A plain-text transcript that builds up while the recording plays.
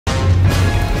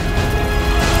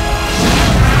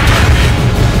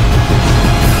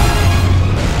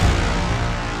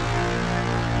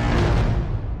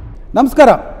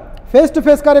ನಮಸ್ಕಾರ. Face to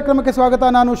face ಕಾರ್ಯಕ್ರಮಕ್ಕೆ ಸ್ವಾಗತ.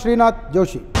 ನಾನು ಶ್ರೀನಾಥ್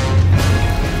ಜೋಶಿ.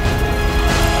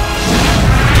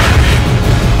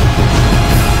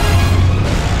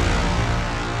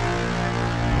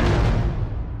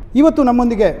 ಇವತ್ತು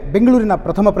ನಮ್ಮೊಂದಿಗೆ ಬೆಂಗಳೂರಿನ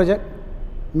ಪ್ರಥಮ ಪ್ರಜೆ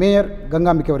ಮೇಯರ್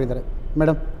ಗಂಗಾಂಬಿಕೆ ಅವರಿದ್ದಾರೆ.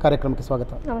 ಮೇಡಮ್, ಕಾರ್ಯಕ್ರಮಕ್ಕೆ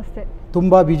ಸ್ವಾಗತ. ನಮಸ್ತೆ.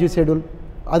 ತುಂಬ ಬಿಜಿ ಶೆಡ್ಯೂಲ್,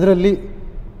 ಅದರಲ್ಲಿ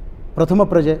ಪ್ರಥಮ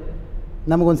ಪ್ರಜೆ,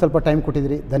 ನಮಗೊಂದು ಸ್ವಲ್ಪ ಟೈಮ್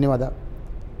ಕೊಟ್ಟಿದ್ದೀರಿ, ಧನ್ಯವಾದ.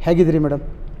 ಹೇಗಿದ್ದೀರಿ ಮೇಡಮ್?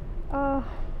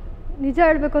 ನಿಜ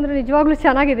ಹೇಳಬೇಕು ಅಂದರೆ ನಿಜವಾಗ್ಲೂ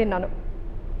ಚೆನ್ನಾಗಿದ್ದೀನಿ ನಾನು.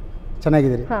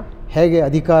 ಚೆನ್ನಾಗಿದ್ದೀರಿ. ಹೇಗೆ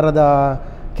ಅಧಿಕಾರದ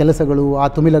ಕೆಲಸಗಳು, ಆ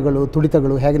ತುಮಿಲಗಳು,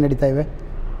 ತುಡಿತಗಳು ಹೇಗೆ ನಡೀತಾ ಇವೆ?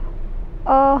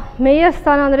 ಮೇಯರ್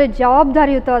ಸ್ಥಾನ ಅಂದರೆ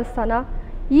ಜವಾಬ್ದಾರಿಯುತವಾದ ಸ್ಥಾನ.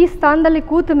 ಈ ಸ್ಥಾನದಲ್ಲಿ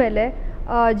ಕೂತ ಮೇಲೆ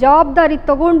ಜವಾಬ್ದಾರಿ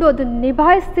ತಗೊಂಡು ಅದನ್ನು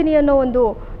ನಿಭಾಯಿಸ್ತೀನಿ ಅನ್ನೋ ಒಂದು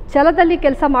ಛಲದಲ್ಲಿ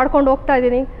ಕೆಲಸ ಮಾಡ್ಕೊಂಡು ಹೋಗ್ತಾ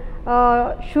ಇದ್ದೀನಿ.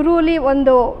 ಶುರುವಲ್ಲಿ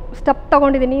ಒಂದು ಸ್ಟೆಪ್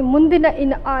ತಗೊಂಡಿದ್ದೀನಿ. ಮುಂದಿನ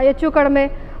ಇನ್ನು ಹೆಚ್ಚು ಕಡಿಮೆ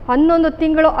 11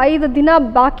 ತಿಂಗಳು 5 ದಿನ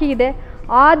ಬಾಕಿ ಇದೆ.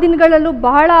 ಆ ದಿನಗಳಲ್ಲೂ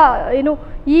ಬಹಳ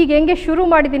ಈಗ ಹೆಂಗೆ ಶುರು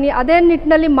ಮಾಡಿದ್ದೀನಿ ಅದೇ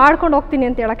ನಿಟ್ಟಿನಲ್ಲಿ ಮಾಡ್ಕೊಂಡು ಹೋಗ್ತೀನಿ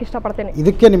ಅಂತ ಹೇಳಕ್ಕೆ ಇಷ್ಟಪಡ್ತೀನಿ.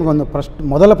 ಇದಕ್ಕೆ ನಿಮಗೊಂದು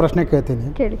ಮೊದಲ ಪ್ರಶ್ನೆ ಕೇಳ್ತೀನಿ.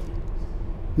 ಕೇಳಿ.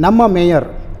 ನಮ್ಮ ಮೇಯರ್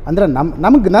ಅಂದರೆ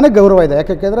ನನಗೆ ಗೌರವ ಇದೆ.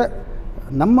 ಯಾಕೆಂದರೆ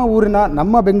ನಮ್ಮ ಊರಿನ,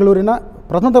 ನಮ್ಮ ಬೆಂಗಳೂರಿನ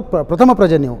ಪ್ರಥಮ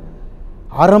ಪ್ರಜೆ ನೀವು.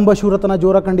 ಆರಂಭ ಶೂರತನ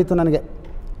ಜೋರ ಕಂಡಿತ್ತು ನನಗೆ.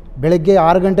 ಬೆಳಗ್ಗೆ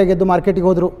 6 ಗಂಟೆಗೆ ಎದ್ದು ಮಾರ್ಕೆಟಿಗೆ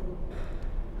ಹೋದರು,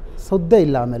 ಸದ್ದೇ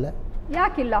ಇಲ್ಲ. ಆಮೇಲೆ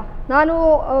ಯಾಕಿಲ್ಲ, ನಾನು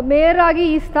ಮೇಯರ್ ಆಗಿ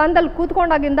ಈ ಸ್ಥಾನದಲ್ಲಿ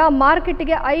ಕೂತ್ಕೊಂಡಾಗಿಂದ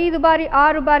ಮಾರ್ಕೆಟಿಗೆ 5 ಬಾರಿ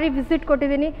 6 ಬಾರಿ ವಿಸಿಟ್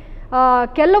ಕೊಟ್ಟಿದ್ದೀನಿ.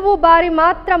 ಕೆಲವು ಬಾರಿ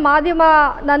ಮಾತ್ರ ಮಾಧ್ಯಮ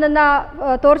ನನ್ನನ್ನು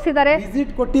ತೋರಿಸಿದ್ದಾರೆ. ವಿಸಿಟ್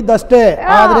ಕೊಟ್ಟಿದ್ದಷ್ಟೇ,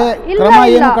 ಆದರೆ ಕ್ರಮ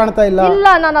ಏನು ಕಾಣ್ತಾ ಇಲ್ಲ. ಇಲ್ಲ,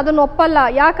 ನಾನು ಅದನ್ನು ಒಪ್ಪಲ್ಲ.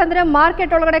 ಯಾಕಂದರೆ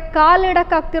ಮಾರ್ಕೆಟ್ ಒಳಗಡೆ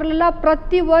ಕಾಲಿಡಕ್ಕಾಗ್ತಿರ್ಲಿಲ್ಲ.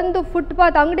 ಪ್ರತಿಯೊಂದು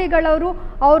ಫುಟ್ಪಾತ್ ಅಂಗಡಿಗಳವರು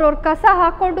ಅವ್ರವ್ರ ಕಸ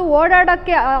ಹಾಕ್ಕೊಂಡು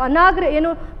ಓಡಾಡೋಕ್ಕೆ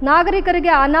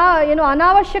ನಾಗರಿಕರಿಗೆ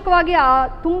ಅನಾವಶ್ಯಕವಾಗಿ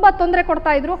ತುಂಬ ತೊಂದರೆ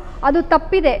ಕೊಡ್ತಾ ಇದ್ರು. ಅದು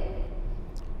ತಪ್ಪಿದೆ.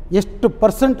 ಎಷ್ಟು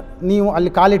ಪರ್ಸೆಂಟ್ ನೀವು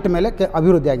ಅಲ್ಲಿ ಕಾಲಿಟ್ಟ ಮೇಲೆ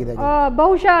ಅಭಿವೃದ್ಧಿ ಆಗಿದೆ?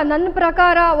 ಬಹುಶಃ ನನ್ನ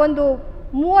ಪ್ರಕಾರ ಒಂದು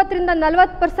 30ರಿಂದ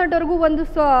 40% ಒಂದು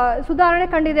ಸುಧಾರಣೆ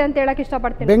ಕಂಡಿದೆ ಅಂತ ಹೇಳಕ್ಕೆ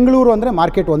ಇಷ್ಟಪಡ್ತೀನಿ. ಬೆಂಗಳೂರು ಅಂದರೆ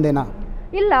ಮಾರ್ಕೆಟ್ ಒಂದೇನಾ?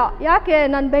 ಇಲ್ಲ, ಯಾಕೆ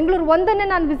ನಾನು ಬೆಂಗಳೂರು ಒಂದನ್ನೇ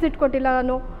ನಾನು ವಿಸಿಟ್ ಕೊಟ್ಟಿಲ್ಲ.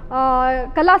 ನಾನು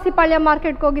ಕಲಾಸಿಪಾಳ್ಯ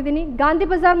ಮಾರ್ಕೆಟ್ಗೆ ಹೋಗಿದ್ದೀನಿ, ಗಾಂಧಿ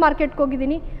ಬಜಾರ್ ಮಾರ್ಕೆಟ್ಗೆ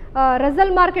ಹೋಗಿದ್ದೀನಿ,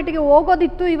 ರಜಲ್ ಮಾರ್ಕೆಟ್ಗೆ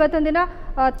ಹೋಗೋದಿತ್ತು ಇವತ್ತಿನ ದಿನ.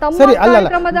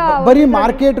 ಬರೀ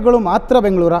ಮಾರ್ಕೆಟ್ಗಳು ಮಾತ್ರ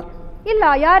ಬೆಂಗಳೂರ? ಇಲ್ಲ,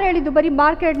 ಯಾರು ಹೇಳಿದ್ದು ಬರೀ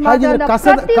ಮಾರ್ಕೆಟ್?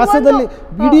 ಕಸದಲ್ಲಿ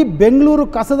ಇಡೀ ಬೆಂಗಳೂರು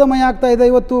ಕಸದಮಯ ಆಗ್ತಾ ಇದೆ.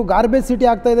 ಇವತ್ತು ಗಾರ್ಬೇಜ್ ಸಿಟಿ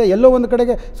ಆಗ್ತಾ ಇದೆ. ಎಲ್ಲೋ ಒಂದು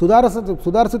ಕಡೆಗೆ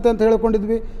ಸುಧಾರಿಸುತ್ತೆ ಅಂತ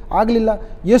ಹೇಳ್ಕೊಂಡಿದ್ವಿ, ಆಗಲಿಲ್ಲ.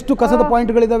 ಎಷ್ಟು ಕಸದ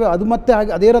ಪಾಯಿಂಟ್ಗಳಿದಾವೆ, ಅದು ಮತ್ತೆ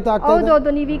ಅದೇ ರಥ ಆಗ್ತಾ ಇದೆ.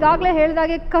 ಹೌದೌದು, ನೀವು ಈಗಾಗಲೇ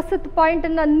ಹೇಳಿದಾಗೆ ಕಸದ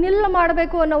ಪಾಯಿಂಟನ್ನು ನಿಲ್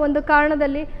ಮಾಡಬೇಕು ಅನ್ನೋ ಒಂದು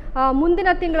ಕಾರಣದಲ್ಲಿ ಮುಂದಿನ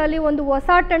ತಿಂಗಳಲ್ಲಿ ಒಂದು ಹೊಸ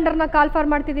ಟೆಂಡರ್ನ ಕಾಲ್ಫಾರ್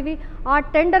ಮಾಡ್ತಿದ್ದೀವಿ. ಆ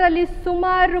ಟೆಂಡರಲ್ಲಿ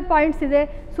ಸುಮಾರು ಪಾಯಿಂಟ್ಸ್ ಇದೆ,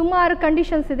 ಸುಮಾರು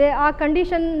ಕಂಡೀಷನ್ಸ್ ಇದೆ. ಆ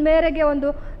ಕಂಡೀಷನ್ ಮೇರೆಗೆ ಒಂದು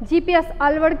GPS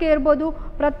ಅಳವಡಿಕೆ ಇರ್ಬೋದು.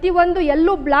 ಪ್ರತಿಯೊಂದು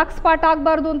ಎಲ್ಲೂ ಬ್ಲ್ಯಾಕ್ ಸ್ಪಾಟ್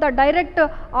ಆಗಬಾರ್ದು ಅಂತ ಡೈರೆಕ್ಟ್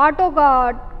ಆಟೋ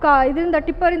ಇದರಿಂದ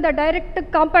ಟಿಪ್ಪರಿಂದ ಡೈರೆಕ್ಟ್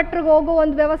ಕಾಂಪ್ಯಾಕ್ಟ್ರಿಗೆ ಹೋಗೋ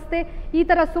ಒಂದು ವ್ಯವಸ್ಥೆ. ಈ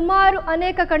ಥರ ಸುಮಾರು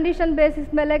ಅನೇಕ ಕಂಡೀಷನ್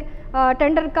ಬೇಸಿಸ್ ಮೇಲೆ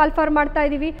ಟೆಂಡರ್ ಕಾಲ್ಫಾರ್ ಮಾಡ್ತಾ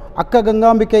ಇದ್ದೀವಿ. ಅಕ್ಕ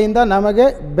ಗಂಗಾಂಬಿಕೆಯಿಂದ ನಮಗೆ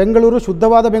ಬೆಂಗಳೂರು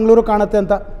ಶುದ್ಧವಾದ ಬೆಂಗಳೂರು ಕಾಣುತ್ತೆ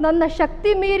ಅಂತ ನನ್ನ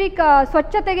ಶಕ್ತಿ ಮೀರಿ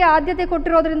ಸ್ವಚ್ಛತೆಗೆ ಆದ್ಯತೆ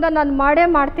ಕೊಟ್ಟಿರೋದ್ರಿಂದ ನಾನು ಮಾಡೇ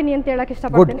ಮಾಡ್ತೀನಿ ಅಂತ ಹೇಳಕ್ಕೆ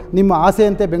ಇಷ್ಟಪಡ್ತೀನಿ. ನಿಮ್ಮ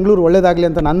ಆಸೆಯಂತೆ ಬೆಂಗಳೂರು ಒಳ್ಳೆಯದಾಗಲಿ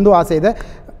ಅಂತ ನಂದು ಆಸೆ ಇದೆ.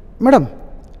 ಮೇಡಮ್,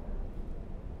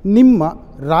 ನಿಮ್ಮ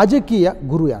ರಾಜಕೀಯ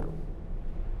ಗುರು ಯಾರು?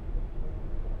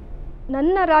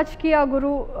 ನನ್ನ ರಾಜಕೀಯ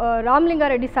ಗುರು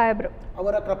ರಾಮಲಿಂಗಾರೆಡ್ಡಿ ಸಾಹೇಬರು.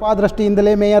 ಅವರ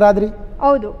ಕೃಪಾದೃಷ್ಟಿಯಿಂದಲೇ ಮೇಯರ್ ಆದ್ರಿ?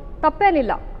 ಹೌದು,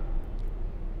 ತಪ್ಪೇನಿಲ್ಲ.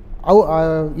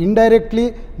 ಇಂಡೈರೆಕ್ಟ್ಲಿ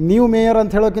ನೀವು ಮೇಯರ್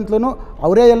ಅಂತ ಹೇಳೋಕ್ಕಿಂತಲೂ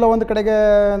ಅವರೇ ಎಲ್ಲ ಒಂದು ಕಡೆಗೆ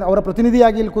ಅವರ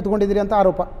ಪ್ರತಿನಿಧಿಯಾಗಿ ಇಲ್ಲಿ ಕೂತ್ಕೊಂಡಿದ್ದೀರಿ ಅಂತ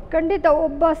ಆರೋಪ. ಖಂಡಿತ.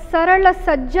 ಒಬ್ಬ ಸರಳ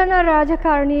ಸಜ್ಜನ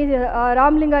ರಾಜಕಾರಣಿ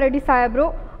ರಾಮಲಿಂಗಾರೆಡ್ಡಿ ಸಾಹೇಬರು.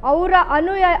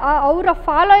 ಅವರ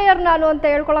ಫಾಲೋಯರ್ ನಾನು ಅಂತ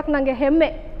ಹೇಳ್ಕೊಳಕ್ಕೆ ನನಗೆ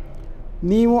ಹೆಮ್ಮೆ.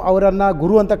 ನೀವು ಅವರನ್ನು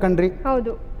ಗುರು ಅಂತ ಕಂಡ್ರಿ?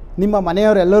 ಹೌದು. ನಿಮ್ಮ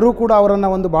ಮನೆಯವರೆಲ್ಲರೂ ಕೂಡ ಅವರನ್ನು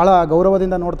ಒಂದು ಭಾಳ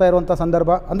ಗೌರವದಿಂದ ನೋಡ್ತಾ ಇರುವಂಥ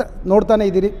ಸಂದರ್ಭ ಅಂದರೆ ನೋಡ್ತಾನೆ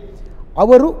ಇದ್ದೀರಿ.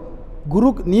 ಅವರು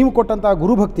ನೀವು ಕೊಟ್ಟಂಥ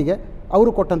ಗುರುಭಕ್ತಿಗೆ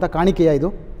ಅವರು ಕೊಟ್ಟಂಥ ಕಾಣಿಕೆಯ ಇದು?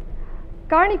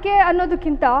 ಕಾಣಿಕೆ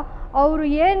ಅನ್ನೋದಕ್ಕಿಂತ ಅವರು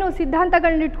ಏನು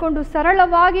ಸಿದ್ಧಾಂತಗಳನ್ನ ಇಟ್ಕೊಂಡು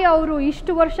ಸರಳವಾಗಿ ಅವರು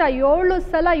ಇಷ್ಟು ವರ್ಷ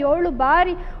 7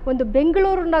 ಬಾರಿ ಒಂದು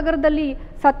ಬೆಂಗಳೂರು ನಗರದಲ್ಲಿ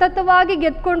ಸತತವಾಗಿ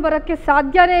ಗೆದ್ಕೊಂಡು ಬರೋಕ್ಕೆ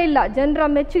ಸಾಧ್ಯನೇ ಇಲ್ಲ. ಜನರ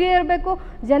ಮೆಚ್ಚುಗೆ ಇರಬೇಕು,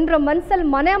 ಜನರ ಮನಸ್ಸಲ್ಲಿ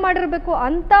ಮನೆ ಮಾಡಿರಬೇಕು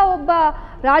ಅಂತ ಒಬ್ಬ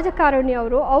ರಾಜಕಾರಣಿ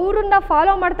ಅವರನ್ನ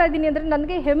ಫಾಲೋ ಮಾಡ್ತಾ ಇದ್ದೀನಿ ಅಂದರೆ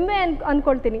ನನಗೆ ಹೆಮ್ಮೆ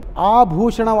ಅಂದ್ಕೊಳ್ತೀನಿ. ಆ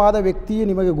ಭೂಷಣವಾದ ವ್ಯಕ್ತಿಯು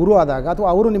ನಿಮಗೆ ಗುರು ಆದಾಗ ಅಥವಾ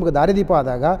ಅವರು ನಿಮಗೆ ದಾರಿದೀಪ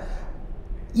ಆದಾಗ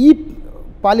ಈ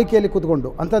ಪಾಲಿಕೆಯಲ್ಲಿ ಕೂತ್ಕೊಂಡು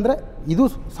ಅಂತಂದರೆ ಇದು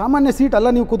ಸಾಮಾನ್ಯ ಸೀಟ್ ಅಲ್ಲ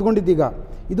ನೀವು ಕೂತ್ಕೊಂಡಿದ್ದೀಗ,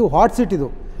 ಇದು ಹಾಟ್ ಸೀಟ್. ಇದು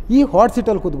ಈ ಹಾಟ್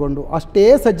ಸೀಟಲ್ಲಿ ಕೂತ್ಕೊಂಡು ಅಷ್ಟೇ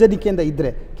ಸಜ್ಜನಿಕೆಯಿಂದ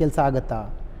ಇದ್ದರೆ ಕೆಲಸ ಆಗತ್ತಾ?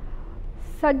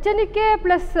 ಸಜ್ಜನಿಕೆ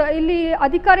ಪ್ಲಸ್ ಇಲ್ಲಿ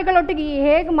ಅಧಿಕಾರಿಗಳೊಟ್ಟಿಗೆ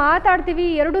ಹೇಗೆ ಮಾತಾಡ್ತೀವಿ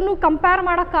ಎರಡನ್ನೂ ಕಂಪೇರ್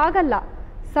ಮಾಡೋಕ್ಕಾಗಲ್ಲ.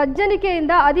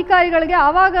 ಸಜ್ಜನಿಕೆಯಿಂದ ಅಧಿಕಾರಿಗಳಿಗೆ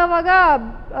ಆವಾಗ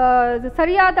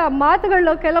ಸರಿಯಾದ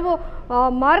ಮಾತುಗಳು, ಕೆಲವು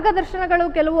ಮಾರ್ಗದರ್ಶನಗಳು,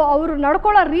 ಕೆಲವು ಅವರು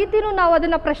ನಡ್ಕೊಳ್ಳೋ ರೀತಿನೂ ನಾವು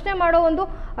ಅದನ್ನು ಪ್ರಶ್ನೆ ಮಾಡೋ ಒಂದು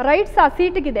ರೈಟ್ಸ್ ಆ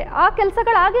ಸೀಟಿಗಿದೆ. ಆ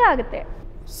ಕೆಲಸಗಳು ಹಾಗೇ ಆಗುತ್ತೆ.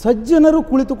 ಸಜ್ಜನರು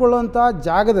ಕುಳಿತುಕೊಳ್ಳುವಂಥ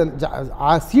ಜಾಗದಲ್ಲಿ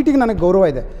ಆ ಸೀಟಿಗೆ ನನಗೆ ಗೌರವ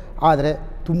ಇದೆ. ಆದರೆ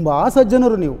ತುಂಬ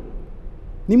ಸಜ್ಜನರು ನೀವು,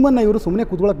 ನಿಮ್ಮನ್ನು ಇವರು ಸುಮ್ಮನೆ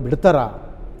ಕೂತ್ಕೊಳ್ಳೋಕೆ ಬಿಡ್ತಾರಾ?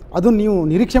 ಅದು ನೀವು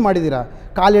ನಿರೀಕ್ಷೆ ಮಾಡಿದ್ದೀರಾ?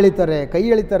 ಕಾಲು ಎಳಿತಾರೆ, ಕೈ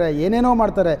ಎಳಿತಾರೆ, ಏನೇನೋ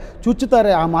ಮಾಡ್ತಾರೆ,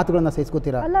 ಚುಚ್ಚುತ್ತಾರೆ, ಆ ಮಾತುಗಳನ್ನು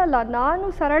ಸಹಿಸ್ಕೋತೀರಾ? ಅಲ್ಲ, ನಾನು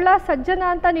ಸರಳ ಸಜ್ಜನ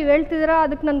ಅಂತ ನೀವು ಹೇಳ್ತಿದ್ದೀರಾ,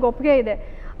 ಅದಕ್ಕೆ ನನಗೆ ಒಪ್ಪಿಗೆ ಇದೆ.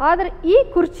 ಆದರೆ ಈ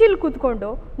ಕುರ್ಚಿಲಿ ಕೂತ್ಕೊಂಡು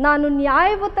ನಾನು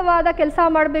ನ್ಯಾಯಯುತವಾದ ಕೆಲಸ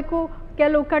ಮಾಡಬೇಕು,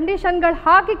 ಕೆಲವು ಕಂಡೀಷನ್ಗಳು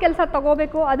ಹಾಕಿ ಕೆಲಸ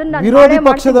ತಗೋಬೇಕು, ಅದನ್ನ ವಿರೋಧಿ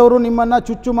ಪಕ್ಷದವರು ನಿಮ್ಮನ್ನ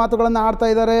ಚುಚ್ಚು ಮಾತುಗಳನ್ನು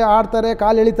ಆಡ್ತಾರೆ,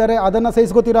 ಕಾಲು ಎಳಿತಾರೆ, ಅದನ್ನ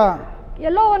ಸಹಿಸ್ಕೋತೀರಾ?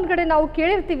 ಎಲ್ಲೋ ಒಂದು ಕಡೆ ನಾವು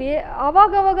ಕೇಳಿರ್ತೀವಿ,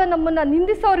 ಅವಾಗವಾಗ ನಮ್ಮನ್ನು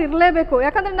ನಿಂದಿಸೋರು ಇರಲೇಬೇಕು.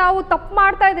 ಯಾಕಂದರೆ ನಾವು ತಪ್ಪು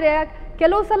ಮಾಡ್ತಾ ಇದ್ರೆ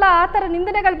ಕೆಲವು ಸಲ ಆ ಥರ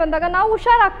ನಿಂದನೆಗಳು ಬಂದಾಗ ನಾವು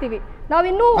ಹುಷಾರಾಗ್ತೀವಿ.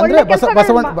 ನಾವಿನ್ನೂ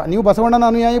ನೀವು ಬಸವಣ್ಣನ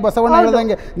ಅನುಯಾಯಿ, ಬಸವಣ್ಣ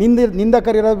ಹೇಳ್ದಂಗೆ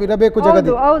ನಿಂದಕರು ಇರಬೇಕು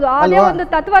ಜಗದಿ. ಹೌದು, ಅದೇ ಒಂದು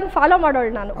ತತ್ವನ ಫಾಲೋ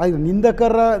ಮಾಡೋಳು ನಾನು.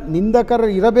 ನಿಂದಕರ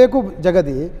ಇರಬೇಕು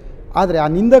ಜಗದಿ, ಆದರೆ ಆ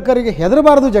ನಿಂದಕರಿಗೆ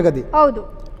ಹೆದರಬಾರದು ಜಗದಿ. ಹೌದು,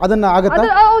 ಅದನ್ನ ಆಗುತ್ತೆ.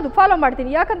 ಹೌದು, ಫಾಲೋ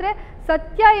ಮಾಡ್ತೀನಿ. ಯಾಕಂದ್ರೆ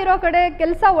ಸತ್ಯ ಇರೋ ಕಡೆ,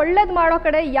 ಕೆಲಸ ಒಳ್ಳೇದು ಮಾಡೋ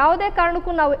ಕಡೆ ಯಾವುದೇ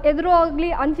ಕಾರಣಕ್ಕೂ ನಾವು ಎದುರು ಆಗಲಿ,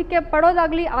 ಅಂಜಿಕೆ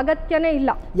ಪಡೋದಾಗ್ಲಿ ಅಗತ್ಯನೇ ಇಲ್ಲ.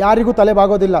 ಯಾರಿಗೂ ತಲೆ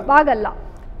ಬಾಗಲ್ಲ.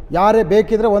 ಯಾರೇ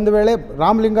ಬೇಕಿದ್ರೆ ಒಂದು ವೇಳೆ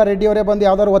ರಾಮಲಿಂಗ ರೆಡ್ಡಿ ಅವರೇ ಬಂದು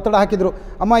ಯಾವ್ದಾದ್ರು ಒತ್ತಡ ಹಾಕಿದ್ರು,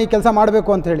 ಅಮ್ಮ ಈ ಕೆಲಸ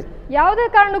ಮಾಡಬೇಕು ಅಂತ ಹೇಳಿ, ಯಾವುದೇ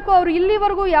ಕಾರಣಕ್ಕೂ ಅವ್ರು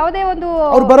ಇಲ್ಲಿವರೆಗೂ ಯಾವುದೇ ಒಂದು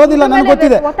ಅವ್ರು ಬರೋದಿಲ್ಲ. ನನಗೆ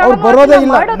ಗೊತ್ತಿದೆ, ಅವ್ರು ಬರೋದೇ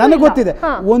ಇಲ್ಲ, ನನಗೆ ಗೊತ್ತಿದೆ.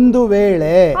 ಒಂದು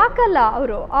ವೇಳೆ ಹಾಕಲ್ಲ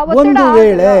ಅವರು, ಒಂದು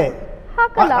ವೇಳೆ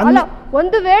ಹಾಕಲ್ಲ. ಅಲ್ಲ,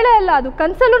 ಒಂದು ವೇಳೆ ಅಲ್ಲ, ಅದು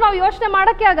ಕನ್ಸಲ್ಲೂ ನಾವು ಯೋಚನೆ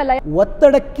ಮಾಡಕ್ಕೆ ಆಗಲ್ಲ.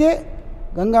 ಒತ್ತಡಕ್ಕೆ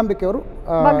ಗಂಗಾಂಬಿಕೆ ಅವರು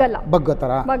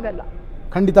ಬಗ್ಗತಾರ?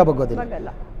 ಖಂಡಿತ ಬಗ್ಗೋದಿಲ್ಲ.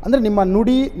 ಅಂದ್ರೆ ನಿಮ್ಮ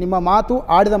ನುಡಿ, ನಿಮ್ಮ ಮಾತು,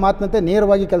 ಆಡಿದ ಮಾತಿನಂತೆ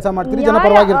ನೇರವಾಗಿ ಕೆಲಸ ಮಾಡ್ತೀರಿ,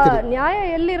 ಜನಪರವಾಗಿರ್ತೀರಿ. ನ್ಯಾಯ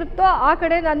ಎಲ್ಲಿರುತ್ತೋ ಆ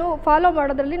ಕಡೆ ನಾನು ಫಾಲೋ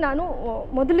ಮಾಡೋದ್ರಲ್ಲಿ ನಾನು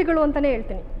ಮೊದಲಿಗಳು ಅಂತಾನೆ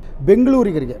ಹೇಳ್ತೀನಿ.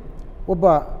 ಬೆಂಗಳೂರಿಗರಿಗೆ ಒಬ್ಬ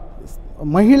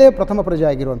ಮಹಿಳೆ ಪ್ರಥಮ ಪ್ರಜೆ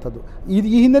ಆಗಿರುವಂಥದ್ದು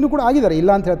ಈ ಹಿಂದೆನೂ ಕೂಡ ಆಗಿದ್ದಾರೆ,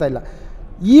 ಇಲ್ಲ ಅಂತ ಹೇಳ್ತಾ ಇಲ್ಲ.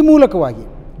 ಈ ಮೂಲಕವಾಗಿ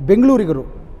ಬೆಂಗಳೂರಿಗರು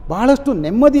ಬಹಳಷ್ಟು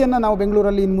ನೆಮ್ಮದಿಯನ್ನು ನಾವು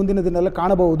ಬೆಂಗಳೂರಲ್ಲಿ ಇನ್ನು ಮುಂದಿನ ದಿನದಲ್ಲಿ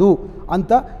ಕಾಣಬಹುದು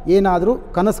ಅಂತ ಏನಾದರೂ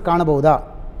ಕನಸು ಕಾಣಬಹುದಾ?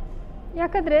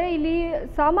 ಯಾಕಂದರೆ ಇಲ್ಲಿ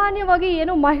ಸಾಮಾನ್ಯವಾಗಿ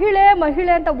ಏನು ಮಹಿಳೆ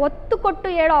ಅಂತ ಒತ್ತು ಕೊಟ್ಟು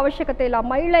ಹೇಳೋ ಅವಶ್ಯಕತೆ ಇಲ್ಲ.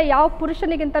 ಮಹಿಳೆ ಯಾವ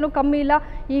ಪುರುಷನಿಗಿಂತನೂ ಕಮ್ಮಿ ಇಲ್ಲ,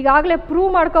 ಈಗಾಗಲೇ ಪ್ರೂವ್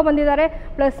ಮಾಡ್ಕೊ ಬಂದಿದ್ದಾರೆ.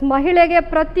 ಪ್ಲಸ್ ಮಹಿಳೆಗೆ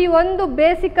ಪ್ರತಿಯೊಂದು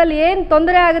ಬೇಸಿಕಲ್ಲಿ ಏನು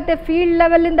ತೊಂದರೆ ಆಗುತ್ತೆ ಫೀಲ್ಡ್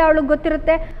ಲೆವೆಲಿಂದ ಅವಳಿಗೆ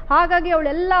ಗೊತ್ತಿರುತ್ತೆ. ಹಾಗಾಗಿ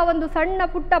ಅವಳೆಲ್ಲ ಒಂದು ಸಣ್ಣ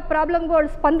ಪುಟ್ಟ ಪ್ರಾಬ್ಲಮ್ಗೂ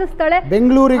ಅವಳು ಸ್ಪಂದಿಸ್ತಾಳೆ.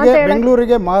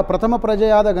 ಬೆಂಗಳೂರಿಗೆ ಪ್ರಥಮ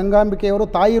ಪ್ರಜೆಯಾದ ಗಂಗಾಂಬಿಕೆಯವರು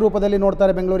ತಾಯಿ ರೂಪದಲ್ಲಿ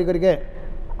ನೋಡ್ತಾರೆ ಬೆಂಗಳೂರಿಗರಿಗೆ.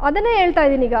 ಅದನ್ನೇ ಹೇಳ್ತಾ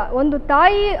ಇದ್ದೀನಿ. ಈಗ ಒಂದು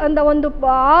ತಾಯಿ ಅಂದ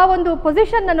ಒಂದು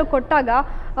ಪೊಸಿಷನ್ ನನಗೆ ಕೊಟ್ಟಾಗ,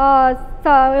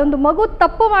 ಒಂದು ಮಗು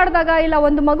ತಪ್ಪು ಮಾಡಿದಾಗ, ಇಲ್ಲ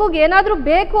ಒಂದು ಮಗುಗೆ ಏನಾದರೂ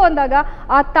ಬೇಕು ಅಂದಾಗ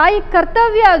ಆ ತಾಯಿ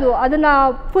ಕರ್ತವ್ಯ ಅದನ್ನು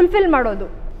ಫುಲ್ಫಿಲ್ ಮಾಡೋದು.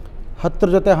 10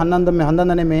 ಜೊತೆ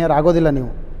 11ನೇ ಮೇಯರ್ ಆಗೋದಿಲ್ಲ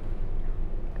ನೀವು?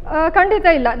 ಖಂಡಿತ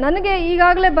ಇಲ್ಲ. ನನಗೆ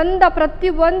ಈಗಾಗಲೇ ಬಂದ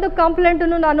ಪ್ರತಿಯೊಂದು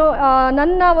ಕಂಪ್ಲೇಂಟನ್ನು ನಾನು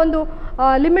ನನ್ನ ಒಂದು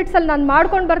ಲಿಮಿಟ್ಸಲ್ಲಿ ನಾನು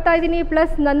ಮಾಡ್ಕೊಂಡು ಬರ್ತಾ ಇದ್ದೀನಿ.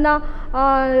 ಪ್ಲಸ್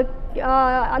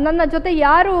ನನ್ನ ಜೊತೆ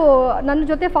ನನ್ನ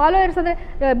ಜೊತೆ ಫಾಲೋಯರ್ಸ್ ಅಂದರೆ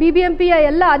BBMPಯ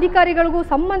ಎಲ್ಲ ಅಧಿಕಾರಿಗಳಿಗೂ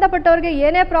ಸಂಬಂಧಪಟ್ಟವ್ರಿಗೆ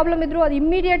ಏನೇ ಪ್ರಾಬ್ಲಮ್ ಇದ್ದರೂ ಅದು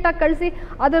ಇಮ್ಮಿಡಿಯೇಟಾಗಿ ಕಳಿಸಿ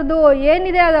ಅದರದ್ದು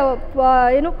ಏನಿದೆ ಅದು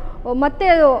ಮತ್ತೆ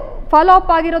ಫಾಲೋ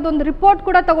ಅಪ್ ಆಗಿರೋದೊಂದು ರಿಪೋರ್ಟ್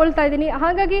ಕೂಡ ತಗೊಳ್ತಾ ಇದ್ದೀನಿ.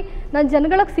 ಹಾಗಾಗಿ ನಾನು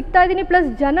ಜನಗಳಿಗೆ ಸಿಗ್ತಾ ಇದ್ದೀನಿ. ಪ್ಲಸ್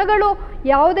ಜನಗಳು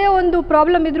ಯಾವುದೇ ಒಂದು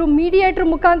ಪ್ರಾಬ್ಲಮ್ ಇದ್ದರೂ ಮೀಡಿಯೇಟ್ರ್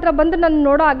ಮುಖಾಂತರ ಬಂದು ನನ್ನ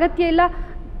ನೋಡೋ ಅಗತ್ಯ ಇಲ್ಲ.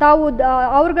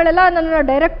 ಅವ್ರುಗಳೆಲ್ಲ ನನ್ನನ್ನು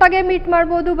ಡೈರೆಕ್ಟಾಗೇ ಮೀಟ್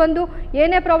ಮಾಡ್ಬೋದು. ಬಂದು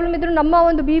ಏನೇ ಪ್ರಾಬ್ಲಮ್ ಇದ್ದರೂ ನಮ್ಮ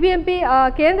ಒಂದು BBMP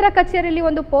ಕೇಂದ್ರ ಕಚೇರಿಯಲ್ಲಿ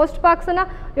ಒಂದು ಪೋಸ್ಟ್ ಬಾಕ್ಸನ್ನು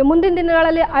ಮುಂದಿನ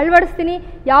ದಿನಗಳಲ್ಲಿ ಅಳವಡಿಸ್ತೀನಿ.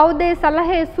 ಯಾವುದೇ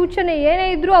ಸಲಹೆ ಸೂಚನೆ ಏನೇ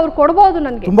ಇದ್ದರೂ ಅವ್ರು ಕೊಡ್ಬೋದು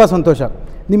ನನಗೆ. ತುಂಬ ಸಂತೋಷ.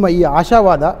 ನಿಮ್ಮ ಈ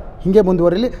ಆಶಾವಾದ ಹೀಗೆ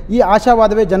ಮುಂದುವರಿಲಿ. ಈ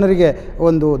ಆಶಾವಾದವೇ ಜನರಿಗೆ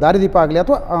ಒಂದು ದಾರಿದೀಪ ಆಗಲಿ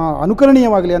ಅಥವಾ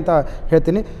ಅನುಕರಣೀಯವಾಗಲಿ ಅಂತ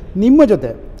ಹೇಳ್ತೀನಿ. ನಿಮ್ಮ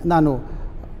ಜೊತೆ ನಾನು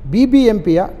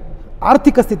BBMPಯ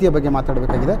ಆರ್ಥಿಕ ಸ್ಥಿತಿಯ ಬಗ್ಗೆ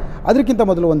ಮಾತಾಡಬೇಕಾಗಿದೆ. ಅದಕ್ಕಿಂತ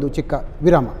ಮೊದಲು ಒಂದು ಚಿಕ್ಕ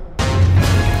ವಿರಾಮ.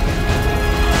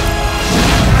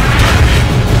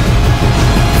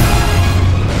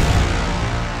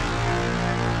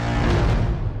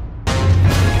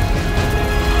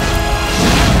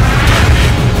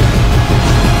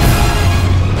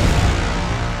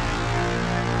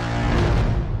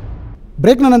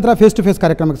 ಬ್ರೇಕ್ನ ನಂತರ ಫೇಸ್ ಟು ಫೇಸ್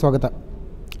ಕಾರ್ಯಕ್ರಮಕ್ಕೆ ಸ್ವಾಗತ.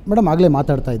 ಮೇಡಮ್, ಆಗಲೇ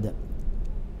ಮಾತಾಡ್ತಾ ಇದ್ದೆ,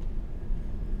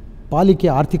 ಪಾಲಿಕೆ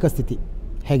ಆರ್ಥಿಕ ಸ್ಥಿತಿ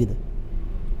ಹೇಗಿದೆ?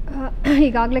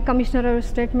 ಈಗಾಗಲೇ ಕಮಿಷನರ್ ಅವರು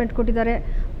ಸ್ಟೇಟ್ಮೆಂಟ್ ಕೊಟ್ಟಿದ್ದಾರೆ.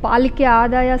 ಪಾಲಿಕೆ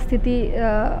ಆದಾಯ ಸ್ಥಿತಿ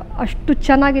ಅಷ್ಟು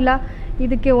ಚೆನ್ನಾಗಿಲ್ಲ.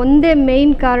 ಇದಕ್ಕೆ ಒಂದೇ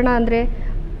ಮೇಯ್ನ್ ಕಾರಣ ಅಂದರೆ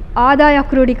ಆದಾಯ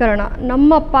ಕ್ರೋಢೀಕರಣ.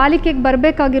 ನಮ್ಮ ಪಾಲಿಕೆಗೆ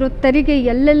ಬರಬೇಕಾಗಿರೋ ತೆರಿಗೆ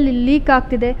ಎಲ್ಲೆಲ್ಲಿ ಲೀಕ್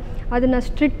ಆಗ್ತಿದೆ ಅದನ್ನು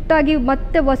ಸ್ಟ್ರಿಕ್ಟಾಗಿ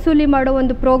ಮತ್ತೆ ವಸೂಲಿ ಮಾಡೋ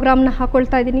ಒಂದು ಪ್ರೋಗ್ರಾಮ್ನ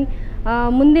ಹಾಕ್ಕೊಳ್ತಾ ಇದ್ದೀನಿ.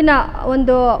 ಮುಂದಿನ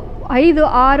ಒಂದು 5,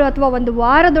 6 ಅಥವಾ ಒಂದು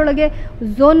ವಾರದೊಳಗೆ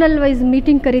ಝೋನಲ್ ವೈಸ್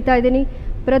ಮೀಟಿಂಗ್ ಕರಿತಾ ಇದ್ದೀನಿ.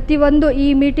 ಪ್ರತಿಯೊಂದು ಈ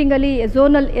ಮೀಟಿಂಗಲ್ಲಿ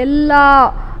ಝೋನಲ್ ಎಲ್ಲ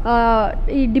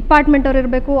ಈ ಡಿಪಾರ್ಟ್ಮೆಂಟ್ ಅವ್ರು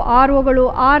ಇರಬೇಕು, ROಗಳು,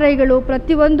 RIಗಳು,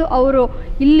 ಪ್ರತಿಯೊಂದು ಅವರು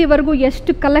ಇಲ್ಲಿವರೆಗೂ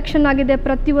ಎಷ್ಟು ಕಲೆಕ್ಷನ್ ಆಗಿದೆ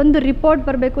ಪ್ರತಿಯೊಂದು ರಿಪೋರ್ಟ್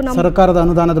ಬರಬೇಕು. ನಮ್ಮ ಸರ್ಕಾರದ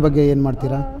ಅನುದಾನದ ಬಗ್ಗೆ ಏನು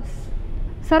ಮಾಡ್ತೀರಾ?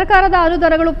 ಸರ್ಕಾರದ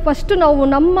ಅನುದಾನಗಳು ಫಸ್ಟ್ ನಾವು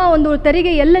ನಮ್ಮ ಒಂದು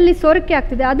ತೆರಿಗೆ ಎಲ್ಲೆಲ್ಲಿ ಸೋರಿಕೆ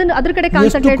ಆಗ್ತಿದೆ ಅದನ್ನು ಅದ್ರ ಕಡೆ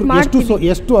ಕಾನ್ಸಂಟ್ರೇಟ್ ಮಾಡ್ತೀವಿ.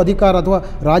 ಎಷ್ಟು ಅಧಿಕಾರ ಅಥವಾ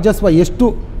ರಾಜಸ್ವ ಎಷ್ಟು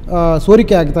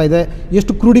ಸೋರಿಕೆ ಆಗ್ತಾ ಇದೆ,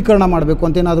 ಎಷ್ಟು ಕ್ರೋಢೀಕರಣ ಮಾಡಬೇಕು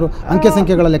ಅಂತ ಏನಾದರೂ ಅಂಕೆ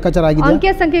ಸಂಖ್ಯೆಗಳ ಲೆಕ್ಕಾಚಾರ ಆಗಿದೆ?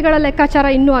 ಅಂಕೆ ಸಂಖ್ಯೆಗಳ ಲೆಕ್ಕಾಚಾರ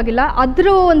ಇನ್ನೂ ಆಗಿಲ್ಲ. ಅದ್ರ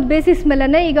ಒಂದು ಬೇಸಿಸ್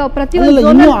ಮೇಲೆನೆ ಈಗ ಪ್ರತಿಯೊಂದು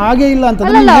ಇನ್ನೂ ಆಗೇ ಇಲ್ಲ ಅಂತ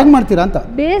ಹೇಗೆ ಮಾಡ್ತೀರಾ ಅಂತ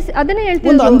ಅದನ್ನೇ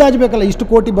ಹೇಳ್ತೀನಿ. ಒಂದು ಅಂದಾಜು ಬೇಕಲ್ಲ, ಇಷ್ಟು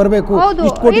ಕೋಟಿ ಬರಬೇಕು,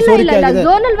 ಇಷ್ಟು ಕೋಟಿ ಸೋರಿಕೆ ಆಗಿದೆ,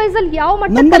 ಝೋನಲ್ ವೈಸ್ ಅಲ್ಲಿ ಯಾವ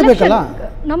ಮಟ್ಟ ನಂಬರ್ ಬೇಕಲ್ಲ.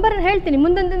 ನಂಬರ್ ಹೇಳ್ತೀನಿ,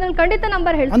 ಮುಂದಿನ ದಿನದಲ್ಲಿ ಖಂಡಿತ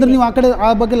ನಂಬರ್ ಹೇಳ್ತೀನಿ. ಅಂದ್ರೆ ನೀವು ಆ ಕಡೆ ಆ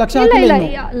ಬಗ್ಗೆ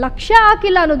ಲಕ್ಷ್ಯ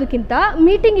ಹಾಕಿಲ್ಲ ಅನ್ನೋದಕ್ಕಿಂತ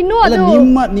ಮೀಟಿಂಗ್ ಇನ್ನೂ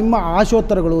ನಿಮ್ಮ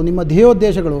ಆಶೋತ್ತರಗಳು, ನಿಮ್ಮ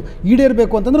ಧ್ಯೇಯೋದ್ದೇಶಗಳು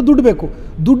ಈಡೇರಬೇಕು ಅಂತಂದ್ರೆ ದುಡ್ಡು ಬೇಕು.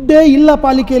 ದುಡ್ಡೇ ಇಲ್ಲ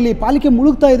ಪಾಲಿಕೆಯಲ್ಲಿ, ಪಾಲಿಕೆ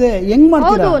ಮುಳುಗ್ತಾ ಇದೆ, ಹೆಂಗ್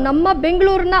ಮಾಡ್ತೀರಾ? ಹೌದು, ನಮ್ಮ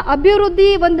ಬೆಂಗಳೂರಿನ ಅಭಿವೃದ್ಧಿ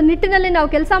ಒಂದು ನಿಟ್ಟಿನಲ್ಲಿ ನಾವು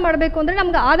ಕೆಲಸ ಮಾಡಬೇಕು ಅಂದ್ರೆ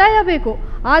ನಮ್ಗೆ ಆದಾಯ ಬೇಕು.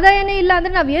 ಆದಾಯನೇ ಇಲ್ಲ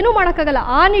ಅಂದರೆ ನಾವು ಏನೂ ಮಾಡೋಕ್ಕಾಗಲ್ಲ.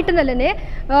 ಆ ನಿಟ್ಟಿನಲ್ಲೇ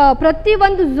ಪ್ರತಿ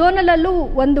ಒಂದು ಝೋನಲ್ಲೂ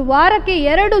ಒಂದು ವಾರಕ್ಕೆ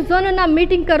 2 ಝೋನನ್ನ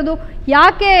ಮೀಟಿಂಗ್ ಕರೆದು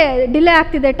ಯಾಕೆ ಡಿಲೇ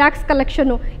ಆಗ್ತಿದೆ ಟ್ಯಾಕ್ಸ್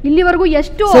ಕಲೆಕ್ಷನ್, ಇಲ್ಲಿವರೆಗೂ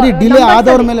ಎಷ್ಟು ಡಿಲೇ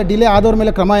ಆದವ್ರ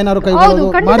ಮೇಲೆ ಕ್ರಮ ಏನಾದ್ರು ಕೈಗೊಳ್ಳೋದು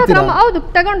ಮಾಡ್ತೀರಾ? ಹೌದು,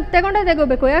 ತಗೊಂಡೇ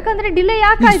ತಗೋಬೇಕು. ಯಾಕಂದ್ರೆ ಡಿಲೇ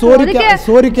ಯಾಕಾಯ್ತು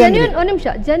ಅದಕ್ಕೆ ಒಂದು ನಿಮಿಷ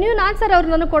ಜೆನ್ಯೂನ್ ಆನ್ಸರ್ ಅವ್ರು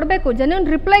ನನಗೆ ಕೊಡಬೇಕು. ಜೆನ್ಯೂನ್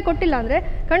ರಿಪ್ಲೈ ಕೊಟ್ಟಿಲ್ಲ ಅಂದ್ರೆ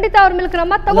ಖಂಡಿತ ಅವ್ರ ಮೇಲೆ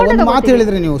ಕ್ರಮ ತಗೊಂಡು. ಮಾತು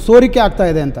ಹೇಳಿದ್ರಿ ನೀವು ಸೋರಿಕೆ ಆಗ್ತಾ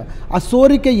ಇದೆ ಅಂತ. ಆ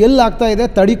ಸೋರಿಕೆ ಎಲ್ಲಿ ಆಗ್ತಾ ಇದೆ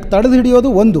ತಡೆದು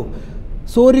ಹಿಡಿಯೋದು ಒಂದು,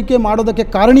 ಸೋರಿಕೆ ಮಾಡೋದಕ್ಕೆ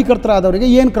ಕಾರಣೀಕರ್ತರಾದವರಿಗೆ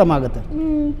ಏನು ಕ್ರಮ ಆಗುತ್ತೆ?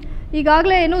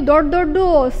 ಈಗಾಗಲೇ ಏನು ದೊಡ್ಡ ದೊಡ್ಡ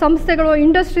ಸಂಸ್ಥೆಗಳು,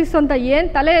 ಇಂಡಸ್ಟ್ರೀಸ್ ಅಂತ ಏನು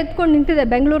ತಲೆ ಎತ್ಕೊಂಡು ನಿಂತಿದೆ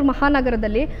ಬೆಂಗಳೂರು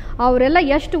ಮಹಾನಗರದಲ್ಲಿ, ಅವರೆಲ್ಲ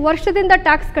ಎಷ್ಟು ವರ್ಷದಿಂದ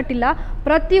ಟ್ಯಾಕ್ಸ್ ಕಟ್ಟಿಲ್ಲ.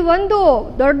 ಪ್ರತಿಯೊಂದು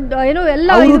ದೊಡ್ಡ ಏನು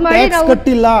ಎಲ್ಲ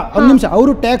ಕಟ್ಟಿಲ್ಲ. ಒಂದು ನಿಮಿಷ,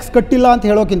 ಅವರು ಟ್ಯಾಕ್ಸ್ ಕಟ್ಟಿಲ್ಲ ಅಂತ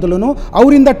ಹೇಳೋಕ್ಕಿಂತಲೂ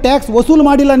ಅವರಿಂದ ಟ್ಯಾಕ್ಸ್ ವಸೂಲು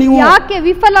ಮಾಡಿಲ್ಲ. ನೀವು ಯಾಕೆ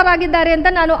ವಿಫಲರಾಗಿದ್ದಾರೆ ಅಂತ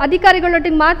ನಾನು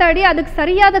ಅಧಿಕಾರಿಗಳೊಟ್ಟಿಗೆ ಮಾತಾಡಿ ಅದಕ್ಕೆ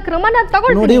ಸರಿಯಾದ ಕ್ರಮನ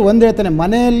ತಗೊಂಡು ನೋಡಿ. ಒಂದು ಹೇಳ್ತೇನೆ,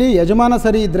 ಮನೆಯಲ್ಲಿ ಯಜಮಾನ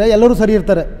ಸರಿ ಇದ್ರೆ ಎಲ್ಲರೂ ಸರಿ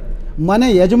ಇರ್ತಾರೆ. ಮನೆ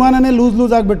ಯಜಮಾನನೇ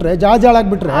ಲೂಸ್ ಆಗ್ಬಿಟ್ರೆ, ಜಾಳ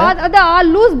ಆಗ್ಬಿಟ್ರೆ, ಆ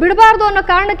ಲೂಸ್ ಬಿಡಬಾರ್ದು ಅನ್ನೋ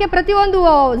ಕಾರಣಕ್ಕೆ ಪ್ರತಿಯೊಂದು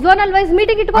ಝೋನಲ್ ವೈಸ್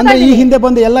ಮೀಟಿಂಗ್ ಇಟ್ಕೊಂಡು ಈ ಹಿಂದೆ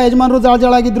ಬಂದು ಎಲ್ಲ ಯಜಮಾನರು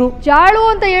ಜಾಳಾಗಿದ್ರು. ಜಾಳು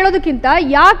ಅಂತ ಹೇಳೋದಕ್ಕಿಂತ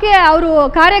ಯಾಕೆ ಅವರು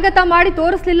ಕಾರ್ಯಗತ ಮಾಡಿ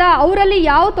ತೋರಿಸ್ಲಿಲ್ಲ, ಅವರಲ್ಲಿ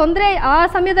ಯಾವ ತೊಂದರೆ ಆ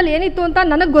ಸಮಯದಲ್ಲಿ ಏನಿತ್ತು ಅಂತ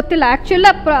ನನಗೆ ಗೊತ್ತಿಲ್ಲ.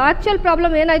 ಆಕ್ಚುಯಲ್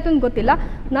ಪ್ರಾಬ್ಲಮ್ ಏನಾಯ್ತು ಅಂತ ಗೊತ್ತಿಲ್ಲ.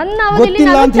 ನನ್ನ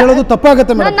ಗೊತ್ತಿಲ್ಲ ಅಂತ ಹೇಳೋದು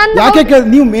ತಪ್ಪಾಗುತ್ತೆ ಮೇಡಮ್. ಯಾಕೆ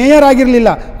ನೀವು ಮೇಯರ್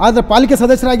ಆಗಿರ್ಲಿಲ್ಲ, ಆದ್ರೆ ಪಾಲಿಕೆ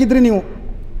ಸದಸ್ಯರಾಗಿದ್ರಿ ನೀವು.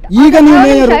 ಈಗ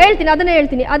ಅದನ್ನೇ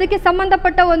ಹೇಳ್ತೀನಿ. ಅದಕ್ಕೆ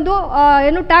ಸಂಬಂಧಪಟ್ಟ ಒಂದು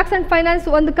ಏನು ಟ್ಯಾಕ್ಸ್ ಅಂಡ್ ಫೈನಾನ್ಸ್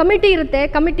ಒಂದು ಕಮಿಟಿ ಇರುತ್ತೆ,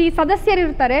 ಕಮಿಟಿ ಸದಸ್ಯರು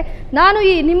ಇರ್ತಾರೆ. ನಾನು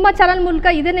ಈ ನಿಮ್ಮ ಚಾನಲ್ ಮೂಲಕ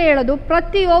ಇದನ್ನೇ ಹೇಳೋದು,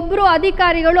 ಪ್ರತಿಯೊಬ್ಬರು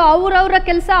ಅಧಿಕಾರಿಗಳು ಅವ್ರವ್ರ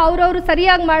ಕೆಲಸ ಅವ್ರವ್ರು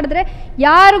ಸರಿಯಾಗಿ ಮಾಡಿದ್ರೆ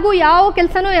ಯಾರಿಗೂ ಯಾವ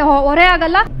ಕೆಲಸನೂ ಹೊರೆ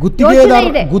ಆಗಲ್ಲ.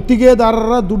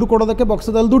 ಗುತ್ತಿಗೆದಾರರ ದುಡ್ಡು ಕೊಡೋದಕ್ಕೆ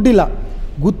ಬೊಕ್ಸದಲ್ಲಿ ದುಡ್ಡಿಲ್ಲ.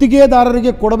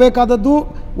 ಗುತ್ತಿಗೆದಾರರಿಗೆ ಕೊಡಬೇಕಾದದ್ದು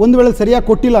ಒಂದು ವೇಳೆ ಸರಿಯಾಗಿ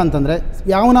ಕೊಟ್ಟಿಲ್ಲ ಅಂತಂದರೆ,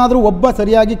 ಯಾವನಾದರೂ ಒಬ್ಬ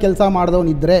ಸರಿಯಾಗಿ ಕೆಲಸ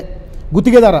ಮಾಡಿದವನಿದ್ದರೆ,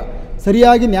 ಗುತ್ತಿಗೆದಾರ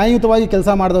ಸರಿಯಾಗಿ ನ್ಯಾಯಯುತವಾಗಿ ಕೆಲಸ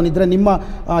ಮಾಡಿದವನಿದ್ದರೆ, ನಿಮ್ಮ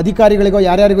ಅಧಿಕಾರಿಗಳಿಗೋ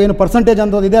ಯಾರ್ಯಾರಿಗೋ ಏನು ಪರ್ಸೆಂಟೇಜ್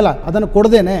ಅನ್ನೋದು ಇದೆಯಲ್ಲ ಅದನ್ನು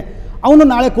ಕೊಡದೇನೆ ಅವನು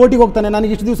ನಾಳೆ ಕೋರ್ಟಿಗೆ ಹೋಗ್ತಾನೆ,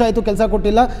 ನನಗೆ ಇಷ್ಟು ದಿವಸ ಆಯಿತು ಕೆಲಸ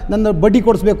ಕೊಟ್ಟಿಲ್ಲ, ನನ್ನ ಬಡ್ಡಿ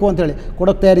ಕೊಡಿಸ್ಬೇಕು ಅಂತೇಳಿ.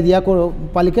 ಕೊಡೋಕ್ಕೆ ತಯಾರಿದೆಯಾ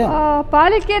ಪಾಲಿಕೆ?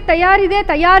 ಪಾಲಿಕೆ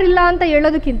ತಯಾರಿಲ್ಲ ಅಂತ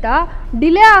ಹೇಳೋದಕ್ಕಿಂತ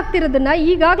ಡಿಲೇ ಆಗ್ತಿರೋದನ್ನ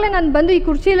ಈಗಾಗಲೇ ನಾನು ಬಂದು ಈ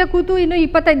ಕುರ್ಚಿಯಲ್ಲೇ ಕೂತು ಇನ್ನೂ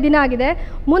 25 ದಿನ ಆಗಿದೆ.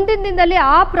 ಮುಂದಿನ ದಿನದಲ್ಲಿ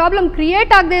ಆ ಪ್ರಾಬ್ಲಮ್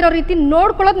ಕ್ರಿಯೇಟ್ ಆಗದೆ ಇರೋ ರೀತಿ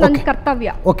ನೋಡ್ಕೊಳ್ಳೋದು ನನ್ನ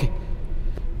ಕರ್ತವ್ಯ. ಓಕೆ,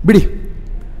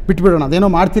 ಬಿಟ್ಬಿಡೋಣ. ಅದೇನೋ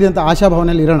ಮಾಡ್ತೀರಿ ಅಂತ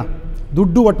ಆಶಾಭಾವನೆಯಲ್ಲಿ ಇರೋಣ.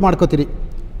 ದುಡ್ಡು ಒಟ್ಟು ಮಾಡ್ಕೋತೀರಿ,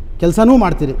 ಕೆಲಸನೂ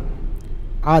ಮಾಡ್ತೀರಿ,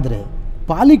 ಆದರೆ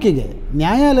ಪಾಲಿಕೆಗೆ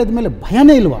ನ್ಯಾಯಾಲಯದ ಮೇಲೆ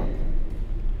ಭಯನೇ ಇಲ್ವಾ?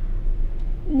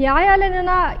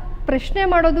 ನ್ಯಾಯಾಲಯನ ಪ್ರಶ್ನೆ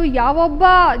ಮಾಡೋದು ಯಾವೊಬ್ಬ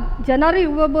ಜನರು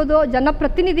ಇರ್ಬೋದು,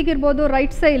 ಜನಪ್ರತಿನಿಧಿಗಿರ್ಬೋದು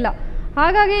ರೈಟ್ಸೇ ಇಲ್ಲ.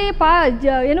 ಹಾಗಾಗಿ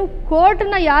ಏನು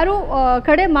ಕೋರ್ಟ್ನ ಯಾರು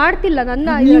ಕಡೆ ಮಾಡ್ತಿಲ್ಲ.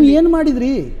 ನೀವು ಏನು ಮಾಡಿದ್ರಿ?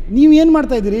 ನೀವು ಏನು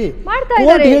ಮಾಡ್ತಾ ಇದ್ದೀರಿ?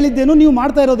 ಕೋರ್ಟ್ ಹೇಳಿದ್ದೇನು, ನೀವು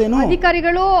ಮಾಡ್ತಾ ಇರೋದೇನು?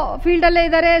 ಅಧಿಕಾರಿಗಳು ಫೀಲ್ಡ್ ಅಲ್ಲೇ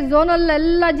ಇದ್ದಾರೆ, ಝೋನಲ್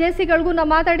ಎಲ್ಲ ಜೆಸಿಗಳಿಗೂ ನಾನು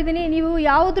ಮಾತಾಡಿದ್ದೀನಿ. ನೀವು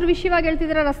ಯಾವ್ದ್ರ ವಿಷಯವಾಗಿ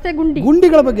ಹೇಳ್ತಿದ್ದೀರಾ? ರಸ್ತೆ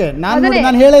ಗುಂಡಿಗಳ ಬಗ್ಗೆ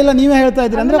ನಾನು ಹೇಳಿಲ್ಲ, ನೀವೇ ಹೇಳ್ತಾ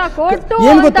ಇದ್ದೀರಿ. ಅಂದ್ರೆ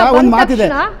ಏನ್ ಗೊತ್ತಾ, ಒಂದು ಮಾತಿದೆ,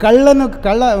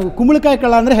 ಕುಂಬಳಕಾಯಿ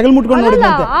ಕಳ್ಳ ಅಂದ್ರೆ ಹೆಗಲ್ ಮುಟ್ಕೊಂಡು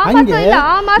ನೋಡಿದಂತೆ. ಹಂಗೆ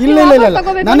ಇಲ್ಲ,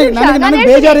 ನನಗೆ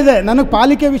ಬೇಜಾರಿದೆ. ನನಗೆ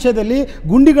ಪಾಲಿಕೆ ವಿಷಯದಲ್ಲಿ,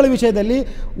 ಗುಂಡಿಗಳ ವಿಷಯದಲ್ಲಿ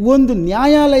ಒಂದು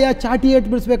ನ್ಯಾಯಾಲಯ ಚಾಟಿ ಏಟ್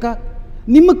ಬಿಡಿಸ್ಬೇಕಾ?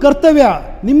 ನಿಮ್ಮ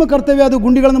ಕರ್ತವ್ಯ ಅದು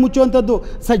ಗುಂಡಿಗಳನ್ನು ಮುಚ್ಚುವಂಥದ್ದು.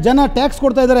 ಜನ ಟ್ಯಾಕ್ಸ್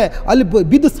ಕೊಡ್ತಾ ಇದ್ದಾರೆ, ಅಲ್ಲಿ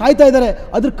ಬಿದ್ದು ಸಾಯ್ತಾ ಇದ್ದಾರೆ,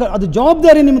 ಅದು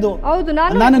ಜವಾಬ್ದಾರಿ ನಿಮ್ಮದು.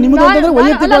 ನಾನು ನಿಮ್ಮದು ಅಂತಂದ್ರೆ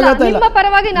ವೈಯಕ್ತಿಕವಾಗಿ ಹೇಳ್ತಾ ಇಲ್ಲ, ನಿಮ್ಮ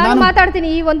ಪರವಾಗಿ ನಾನು ಮಾತಾಡ್ತೀನಿ.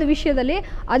 ಈ ಒಂದು ವಿಷಯದಲ್ಲಿ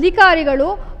ಅಧಿಕಾರಿಗಳು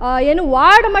ಏನು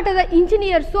ವಾರ್ಡ್ ಮಟ್ಟದ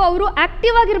ಇಂಜಿನಿಯರ್ಸು ಅವರು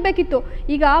ಆಕ್ಟಿವ್ ಆಗಿರ್ಬೇಕಿತ್ತು.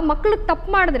 ಈಗ ಮಕ್ಕಳು ತಪ್ಪು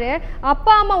ಮಾಡಿದ್ರೆ ಅಪ್ಪ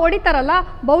ಅಮ್ಮ ಹೊಡಿತಾರಲ್ಲ,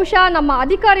 ಬಹುಶಃ ನಮ್ಮ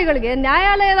ಅಧಿಕಾರಿಗಳಿಗೆ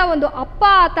ನ್ಯಾಯಾಲಯದ ಒಂದು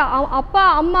ಅಪ್ಪ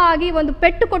ಅಮ್ಮ ಆಗಿ ಒಂದು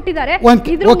ಪೆಟ್ಟು ಕೊಟ್ಟಿದ್ದಾರೆ.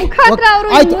 ಇದ್ರ ಮುಖಾಂತರ ಅವರು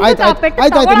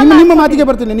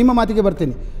ನಿಮ್ಮ ಮಾತಿಗೆ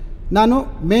ಬರ್ತೀನಿ. ನಾನು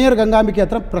ಮೇಯರ್ ಗಂಗಾಂಬಿಕೆ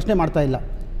ಹತ್ರ ಪ್ರಶ್ನೆ ಮಾಡ್ತಾ ಇಲ್ಲ,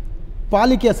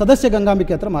 ಪಾಲಿಕೆಯ ಸದಸ್ಯ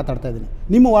ಗಂಗಾಂಬಿಕೆ ಹತ್ರ ಮಾತಾಡ್ತಾ ಇದ್ದೀನಿ.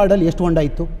 ನಿಮ್ಮ ವಾರ್ಡಲ್ಲಿ ಎಷ್ಟು ಹೊಂಡ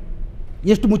ಇತ್ತು?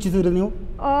 ಎಷ್ಟು ಮುಚ್ಚಿಸಿದ್ರಿ ನೀವು?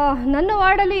 ನನ್ನ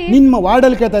ವಾರ್ಡಲ್ಲಿ, ನಿಮ್ಮ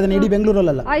ವಾರ್ಡಲ್ಲಿ ಕೇಳ್ತಾ ಇದ್ದೀನಿ, ಇಡೀ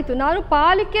ಬೆಂಗಳೂರಲ್ಲ. ಆಯ್ತು, ನಾನು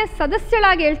ಪಾಲಿಕೆ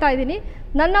ಸದಸ್ಯಳಾಗಿ ಹೇಳ್ತಾ ಇದ್ದೀನಿ.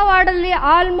 ನನ್ನ ವಾರ್ಡಲ್ಲಿ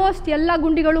ಆಲ್ಮೋಸ್ಟ್ ಎಲ್ಲ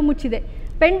ಗುಂಡಿಗಳು ಮುಚ್ಚಿದೆ.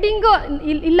 ಪೆಂಡಿಂಗ್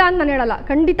ಇಲ್ಲ ಅಂತ ನಾನು ಹೇಳಲ್ಲ,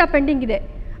 ಖಂಡಿತ ಪೆಂಡಿಂಗ್ ಇದೆ.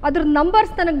 ಅದ್ರ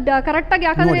ನಂಬರ್ಸ್ ನನಗೆ ಕರೆಕ್ಟ್ ಆಗಿ,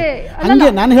 ಯಾಕಂದ್ರೆ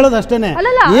ನಾನು ಹೇಳೋದು ಅಷ್ಟೇನೆ.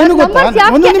 ಏನು ಗೊತ್ತಾ,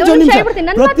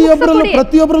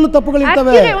 ಪ್ರತಿಯೊಬ್ಬರಲ್ಲೂ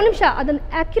ತಪ್ಪುಗಳಿರ್ತವೆ. ಒಂದು ನಿಮಿಷ, ಅದನ್ನ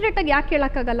ಅಕ್ಯುರೇಟ್ ಆಗಿ ಯಾಕೆ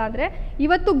ಹೇಳಕ್ಕಾಗಲ್ಲ ಅಂದ್ರೆ,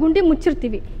 ಇವತ್ತು ಗುಂಡಿ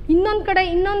ಮುಚ್ಚಿರ್ತೀವಿ, ಇನ್ನೊಂದ್ ಕಡೆ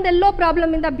ಇನ್ನೊಂದೆಲ್ಲೋ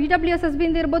ಪ್ರಾಬ್ಲಮ್ ಇಂದ BWSSB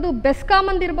ಇಂದ ಇರ್ಬೋದು, ಬೆಸ್ಕಾಮ್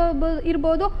ಅಂದ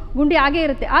ಇರ್ಬೋದು, ಗುಂಡಿ ಆಗೇ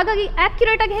ಇರುತ್ತೆ. ಹಾಗಾಗಿ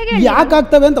ಅಕ್ಯುರೇಟ್ ಆಗಿ ಹೇಗೆ ಯಾಕೆ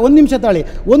ಆಗ್ತವೆ ಅಂತ ಒಂದ್ ನಿಮಿಷ ತಾಳಿ.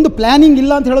 ಒಂದು ಪ್ಲಾನಿಂಗ್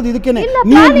ಇಲ್ಲ ಅಂತ ಹೇಳೋದು ಇದಕ್ಕೇನೆ.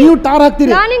 ನೀವು ಟಾರ್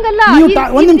ಹಾಕ್ತೀರಿ,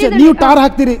 ಒಂದ್ ನಿಮಿಷ, ನೀವು ಟಾರ್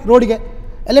ಹಾಕ್ತೀರಿ ರೋಡ್ಗೆ,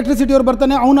 ಎಲೆಕ್ಟ್ರಿಸಿಟಿ ಅವ್ರು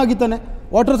ಬರ್ತಾನೆ, ಅವನಾಗಿತ್ತಾನೆ,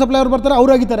 ವಾಟರ್ ಸಪ್ಲೈ ಅವ್ರು ಬರ್ತಾರೆ,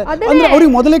 ಅವ್ರು ಆಗಿದ್ದಾರೆ ಅಂದ್ರೆ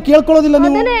ಅವ್ರಿಗೆ ಮೊದಲೇ ಕೇಳ್ಕೊಳ್ಳೋದಿಲ್ಲ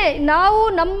ನೀವು? ಅದನ್ನೇ ನಾವು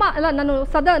ನಮ್ಮ ಅಲ್ಲ, ನಾನು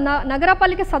ನಗರ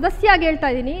ಪಾಲಿಕೆ ಸದಸ್ಯಯಾಗಿ ಹೇಳ್ತಾ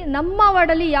ಇದ್ದೀನಿ, ನಮ್ಮ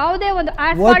ವಾರ್ಡಲ್ಲಿ ಯಾವುದೇ ಒಂದು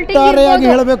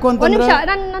ಹೇಳಬೇಕು ಅಂತಂದ್ರೆ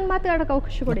ನನ್ನ ಮಾತಾಡೋಕೆ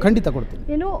ಅವಕಾಶ ಕೊಡಿ. ಖಂಡಿತ ಕೊಡ್ತೀನಿ.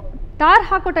 ಏನು ಟಾರ್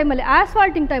ಹಾಕೋ ಟೈಮಲ್ಲಿ,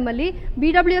 ಆಸ್ಫಾಲ್ಟಿಂಗ್ ಟೈಮಲ್ಲಿ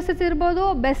BWSS ಇರ್ಬೋದು,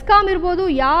 ಬೆಸ್ಕಾಮ್ ಇರ್ಬೋದು,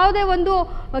 ಯಾವುದೇ ಒಂದು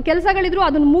ಕೆಲಸಗಳಿದ್ರು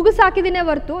ಅದನ್ನು ಮುಗಿಸಾಕಿದಿನೇ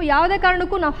ಹೊರತು ಯಾವುದೇ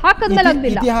ಕಾರಣಕ್ಕೂ ನಾವು ಹಾಕದ್ಮೇಲೆ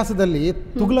ಆಗಲಿಲ್ಲ. ಇತಿಹಾಸದಲ್ಲಿ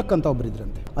ತುಗ್ಲಕ್ ಅಂತ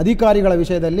ಒಬ್ಬರಿದ್ರಂತೆ, ಅಧಿಕಾರಿಗಳ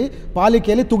ವಿಷಯದಲ್ಲಿ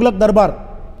ಪಾಲಿಕೆಯಲ್ಲಿ ತುಗ್ಲಕ್ ದರ್ಬಾರ್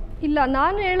ಇಲ್ಲ.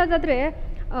 ನಾನು ಹೇಳೋದಾದ್ರೆ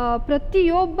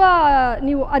ಪ್ರತಿಯೊಬ್ಬ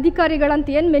ನೀವು ಅಧಿಕಾರಿಗಳಂತ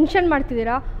ಏನು ಮೆನ್ಷನ್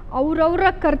ಮಾಡ್ತಿದ್ದೀರಾ, ಅವರವರ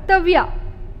ಕರ್ತವ್ಯ.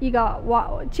 ಈಗ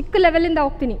ಚಿಕ್ಕ ಲೆವೆಲಿಂದ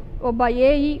ಹೋಗ್ತೀನಿ, ಒಬ್ಬ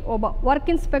AE, ಒಬ್ಬ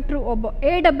ವರ್ಕ್ ಇನ್ಸ್ಪೆಕ್ಟ್ರು, ಒಬ್ಬ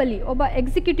AEE, ಒಬ್ಬ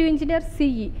ಎಕ್ಸಿಕ್ಯೂಟಿವ್ ಇಂಜಿನಿಯರ್,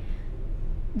 CE,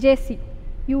 JC,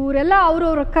 ಇವರೆಲ್ಲ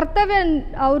ಅವ್ರವ್ರ ಕರ್ತವ್ಯ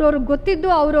ಅವ್ರವ್ರಿಗೆ ಗೊತ್ತಿದ್ದು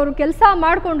ಅವ್ರವ್ರ ಕೆಲಸ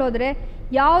ಮಾಡ್ಕೊಂಡು ಹೋದರೆ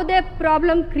ಯಾವುದೇ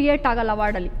ಪ್ರಾಬ್ಲಮ್ ಕ್ರಿಯೇಟ್ ಆಗಲ್ಲ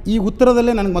ವಾರ್ಡಲ್ಲಿ. ಈ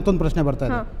ಉತ್ತರದಲ್ಲೇ ನನಗೆ ಮತ್ತೊಂದು ಪ್ರಶ್ನೆ ಬರ್ತಾ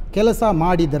ಇದೆ, ಕೆಲಸ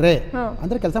ಮಾಡಿದರೆ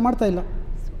ಅಂದರೆ ಕೆಲಸ ಮಾಡ್ತಾ ಇಲ್ಲ,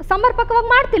 ಸಮರ್ಪಕವಾಗಿ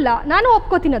ಮಾಡ್ತಿಲ್ಲ, ನಾನು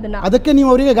ಒಪ್ಕೋತೀನಿ ಅದನ್ನು. ಅದಕ್ಕೆ ನೀವು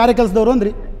ಅವರಿಗೆ ಗಾರೆ ಕೆಲಸದವರು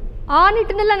ಅಂದ್ರಿ? ಆ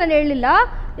ನಿಟ್ಟಿನೆಲ್ಲ ನಾನು ಹೇಳಲಿಲ್ಲ.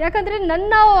 ಯಾಕಂದರೆ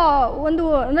ನನ್ನ ಒಂದು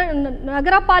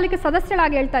ನಗರ ಪಾಲಿಕೆ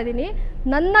ಸದಸ್ಯಳಾಗಿ ಹೇಳ್ತಾ ಇದ್ದೀನಿ,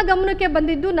 ನನ್ನ ಗಮನಕ್ಕೆ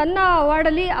ಬಂದಿದ್ದು ನನ್ನ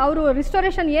ವಾರ್ಡಲ್ಲಿ ಅವರು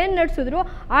ರಿಸ್ಟೋರೇಷನ್ ಏನು ನಡೆಸಿದ್ರು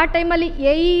ಆ ಟೈಮಲ್ಲಿ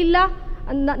AE ಇಲ್ಲ.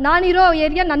 ನಾನಿರೋ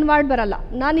ಏರಿಯಾ ನನ್ನ ವಾರ್ಡ್ ಬರಲ್ಲ,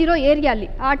 ನಾನಿರೋ ಏರಿಯಲ್ಲಿ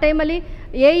ಆ ಟೈಮಲ್ಲಿ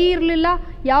AE ಇರಲಿಲ್ಲ,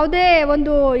 ಯಾವುದೇ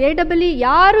ಒಂದು AEE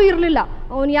ಯಾರೂ ಇರಲಿಲ್ಲ.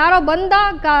 ಅವ್ನು ಯಾರೋ ಬಂದ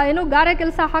ಏನೋ ಗಾರೆ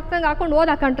ಕೆಲಸ ಹಾಕೊಂಡು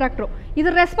ಹೋದ ಕಾಂಟ್ರಾಕ್ಟ್ರು.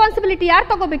 ಇದ್ರ ರೆಸ್ಪಾನ್ಸಿಬಿಲಿಟಿ ಯಾರು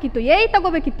ತಗೋಬೇಕಿತ್ತು? AE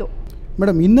ತಗೋಬೇಕಿತ್ತು.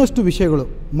 ಮೇಡಮ್, ಇನ್ನಷ್ಟು ವಿಷಯಗಳು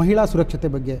ಮಹಿಳಾ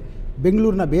ಸುರಕ್ಷತೆ ಬಗ್ಗೆ,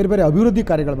 ಬೆಂಗಳೂರಿನ ಬೇರೆ ಬೇರೆ ಅಭಿವೃದ್ಧಿ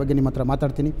ಕಾರ್ಯಗಳ ಬಗ್ಗೆ ನಿಮ್ಮ ಹತ್ರ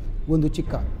ಮಾತಾಡ್ತೀನಿ ಒಂದು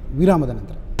ಚಿಕ್ಕ ವಿರಾಮದ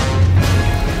ನಂತರ.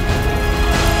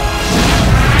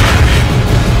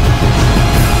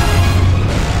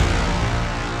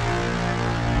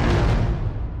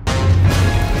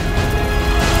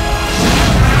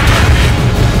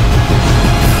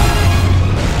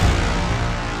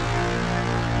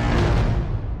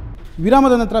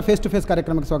 ವಿರಾಮದ ನಂತರ ಫೇಸ್ ಟು ಫೇಸ್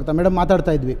ಕಾರ್ಯಕ್ರಮಕ್ಕೆ ಸ್ವಾಗತ. ಮೇಡಮ್,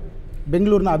 ಮಾತಾಡ್ತಾ ಇದ್ವಿ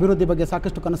ಬೆಂಗಳೂರಿನ ಅಭಿವೃದ್ಧಿ ಬಗ್ಗೆ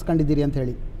ಸಾಕಷ್ಟು ಕನಸು ಕಂಡಿದ್ದೀರಿ ಅಂತ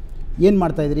ಹೇಳಿ. ಏನು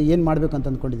ಮಾಡ್ತಾಯಿದ್ದೀರಿ, ಏನು ಮಾಡಬೇಕು ಅಂತ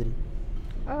ಅಂದ್ಕೊಂಡಿದ್ದೀರಿ?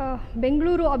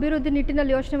 ಬೆಂಗಳೂರು ಅಭಿವೃದ್ಧಿ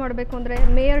ನಿಟ್ಟಿನಲ್ಲಿ ಯೋಚನೆ ಮಾಡಬೇಕು ಅಂದರೆ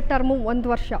ಮೇಯರ್ ಟರ್ಮು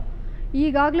 1 ವರ್ಷ.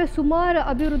 ಈಗಾಗಲೇ ಸುಮಾರು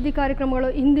ಅಭಿವೃದ್ಧಿ ಕಾರ್ಯಕ್ರಮಗಳು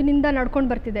ಹಿಂದಿನಿಂದ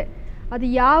ನಡ್ಕೊಂಡು ಬರ್ತಿದೆ. ಅದು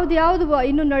ಯಾವುದು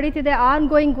ಇನ್ನೂ ನಡೀತಿದೆ, ಆನ್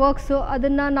ಗೋಯಿಂಗ್ ವರ್ಕ್ಸು,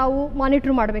 ಅದನ್ನು ನಾವು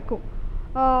ಮಾನಿಟ್ರ್ ಮಾಡಬೇಕು.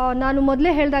 ನಾನು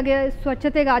ಮೊದಲೇ ಹೇಳಿದಾಗೆ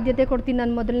ಸ್ವಚ್ಛತೆಗೆ ಆದ್ಯತೆ ಕೊಡ್ತೀನಿ.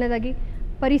 ನಾನು ಮೊದಲನೇದಾಗಿ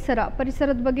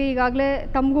ಪರಿಸರದ ಬಗ್ಗೆ ಈಗಾಗಲೇ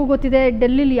ತಮಗೂ ಗೊತ್ತಿದೆ,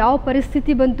 ಡೆಲ್ಲಿಲಿ ಯಾವ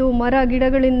ಪರಿಸ್ಥಿತಿ ಬಂತು, ಮರ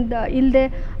ಗಿಡಗಳಿಂದ ಇಲ್ಲದೆ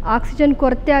ಆಕ್ಸಿಜನ್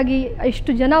ಕೊರತೆ ಆಗಿ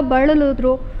ಎಷ್ಟು ಜನ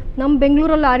ಬಳಲಿದ್ರು. ನಮ್ಮ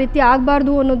ಬೆಂಗಳೂರಲ್ಲಿ ಆ ರೀತಿ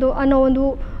ಆಗಬಾರ್ದು ಅನ್ನೋ ಒಂದು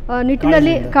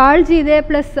ನಿಟ್ಟಿನಲ್ಲಿ ಕಾಳಜಿ ಇದೆ.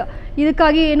 ಪ್ಲಸ್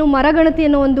ಇದಕ್ಕಾಗಿ ಏನು ಮರಗಣತಿ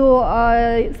ಅನ್ನೋ ಒಂದು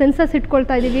ಸೆನ್ಸಸ್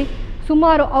ಇಟ್ಕೊಳ್ತಾ ಇದ್ದೀವಿ.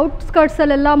 ಸುಮಾರು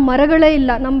ಔಟ್ಸ್ಕರ್ಟ್ಸಲ್ಲೆಲ್ಲ ಮರಗಳೇ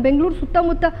ಇಲ್ಲ. ನಮ್ಮ ಬೆಂಗಳೂರು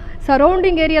ಸುತ್ತಮುತ್ತ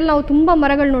ಸರೌಂಡಿಂಗ್ ಏರಿಯಲ್ಲಿ ನಾವು ತುಂಬ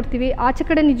ಮರಗಳು ನೋಡ್ತೀವಿ, ಆಚೆ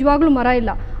ಕಡೆ ನಿಜವಾಗ್ಲೂ ಮರ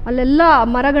ಇಲ್ಲ. ಅಲ್ಲೆಲ್ಲ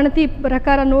ಮರಗಣತಿ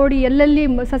ಪ್ರಕಾರ ನೋಡಿ ಎಲ್ಲೆಲ್ಲಿ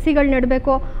ಸಸಿಗಳು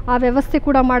ನೆಡಬೇಕೋ ಆ ವ್ಯವಸ್ಥೆ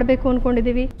ಕೂಡ ಮಾಡಬೇಕು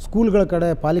ಅಂದ್ಕೊಂಡಿದ್ದೀವಿ. ಸ್ಕೂಲ್ಗಳ ಕಡೆ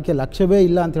ಪಾಲಿಕೆ ಲಕ್ಷ್ಯವೇ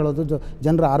ಇಲ್ಲ ಅಂತ ಹೇಳೋದು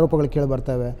ಜನರ ಆರೋಪಗಳು ಕೇಳಿ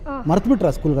ಬರ್ತವೆ.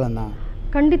 ಮರ್ತುಬಿಟ್ರ ಸ್ಕೂಲ್ಗಳನ್ನು?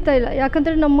 ಖಂಡಿತ ಇಲ್ಲ.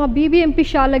 ಯಾಕಂದರೆ ನಮ್ಮ BBMP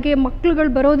ಶಾಲೆಗೆ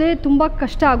ಮಕ್ಕಳುಗಳು ಬರೋದೇ ತುಂಬ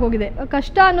ಕಷ್ಟ ಆಗೋಗಿದೆ.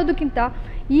 ಕಷ್ಟ ಅನ್ನೋದಕ್ಕಿಂತ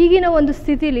ಈಗಿನ ಒಂದು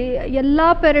ಸ್ಥಿತಿಲಿ ಎಲ್ಲ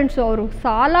ಪೇರೆಂಟ್ಸು ಅವರು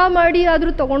ಸಾಲ ಮಾಡಿ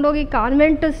ಆದರೂ ತೊಗೊಂಡೋಗಿ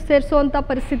ಕಾನ್ವೆಂಟ್ ಸೇರಿಸೋವಂಥ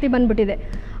ಪರಿಸ್ಥಿತಿ ಬಂದ್ಬಿಟ್ಟಿದೆ.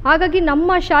 ಹಾಗಾಗಿ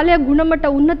ನಮ್ಮ ಶಾಲೆಯ ಗುಣಮಟ್ಟ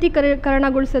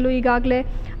ಉನ್ನತೀಕರಣಗೊಳಿಸಲು ಈಗಾಗಲೇ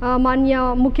ಮಾನ್ಯ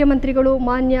ಮುಖ್ಯಮಂತ್ರಿಗಳು,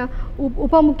 ಮಾನ್ಯ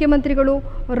ಉಪಮುಖ್ಯಮಂತ್ರಿಗಳು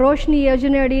ರೋಶ್ನಿ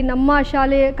ಯೋಜನೆ ಅಡಿ ನಮ್ಮ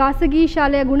ಶಾಲೆ, ಖಾಸಗಿ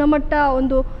ಶಾಲೆಯ ಗುಣಮಟ್ಟ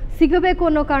ಒಂದು ಸಿಗಬೇಕು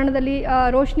ಅನ್ನೋ ಕಾರಣದಲ್ಲಿ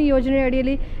ರೋಶ್ನಿ ಯೋಜನೆ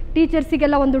ಅಡಿಯಲ್ಲಿ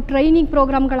ಟೀಚರ್ಸಿಗೆಲ್ಲ ಒಂದು ಟ್ರೈನಿಂಗ್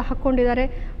ಪ್ರೋಗ್ರಾಮ್ಗಳು ಹಾಕ್ಕೊಂಡಿದ್ದಾರೆ.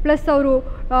 ಪ್ಲಸ್ ಅವರು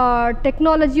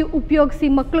ಟೆಕ್ನಾಲಜಿ ಉಪಯೋಗಿಸಿ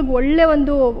ಮಕ್ಳಿಗೆ ಒಳ್ಳೆ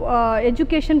ಒಂದು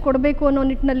ಎಜುಕೇಷನ್ ಕೊಡಬೇಕು ಅನ್ನೋ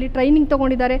ನಿಟ್ಟಿನಲ್ಲಿ ಟ್ರೈನಿಂಗ್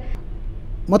ತೊಗೊಂಡಿದ್ದಾರೆ.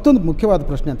 ಮತ್ತೊಂದು ಮುಖ್ಯವಾದ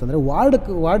ಪ್ರಶ್ನೆ ಅಂತಂದರೆ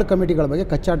ವಾರ್ಡ್ ಕಮಿಟಿಗಳ ಬಗ್ಗೆ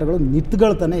ಕಚ್ಚಾಟಗಳು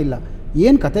ನಿಂತ್ಕೊಳ್ತಾನೆ ಇಲ್ಲ.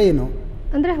 ಏನು ಕತೆ ಏನು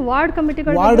ಅಂದರೆ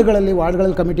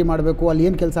ವಾರ್ಡ್ಗಳಲ್ಲಿ ಕಮಿಟಿ ಮಾಡಬೇಕು, ಅಲ್ಲಿ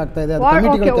ಏನು ಕೆಲಸ ಆಗ್ತಾ ಇದೆ,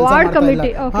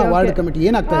 ವಾರ್ಡ್ ಕಮಿಟಿ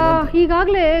ಏನಾಗ್ತಾ ಇದೆ?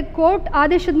 ಈಗಾಗಲೇ ಕೋರ್ಟ್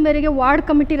ಆದೇಶದ ಮೇರೆಗೆ ವಾರ್ಡ್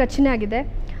ಕಮಿಟಿ ರಚನೆ ಆಗಿದೆ.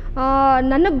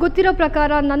 ನನಗೆ ಗೊತ್ತಿರೋ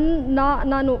ಪ್ರಕಾರ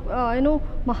ನಾನು ಏನು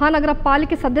ಮಹಾನಗರ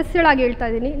ಪಾಲಿಕೆ ಸದಸ್ಯಳಾಗಿ ಹೇಳ್ತಾ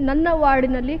ಇದ್ದೀನಿ, ನನ್ನ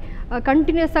ವಾರ್ಡಿನಲ್ಲಿ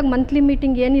ಕಂಟಿನ್ಯೂಸ್ ಆಗಿ ಮಂತ್ಲಿ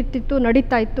ಮೀಟಿಂಗ್ ಏನಿರ್ತಿತ್ತು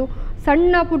ನಡೀತಾ ಇತ್ತು.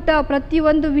 ಸಣ್ಣ ಪುಟ್ಟ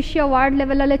ಪ್ರತಿಯೊಂದು ವಿಷಯ ವಾರ್ಡ್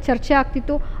ಲೆವೆಲಲ್ಲೇ ಚರ್ಚೆ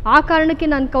ಆಗ್ತಿತ್ತು. ಆ ಕಾರಣಕ್ಕೆ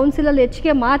ನಾನು ಕೌನ್ಸಿಲಲ್ಲಿ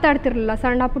ಹೆಚ್ಚಿಗೆ ಮಾತಾಡ್ತಿರಲಿಲ್ಲ.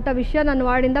 ಸಣ್ಣ ಪುಟ್ಟ ವಿಷಯ ನನ್ನ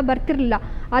ವಾರ್ಡಿಂದ ಬರ್ತಿರಲಿಲ್ಲ.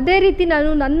 ಅದೇ ರೀತಿ ನಾನು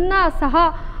ನನ್ನ ಸಹ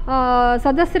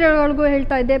ಸದಸ್ಯರುಗಳಿಗೂ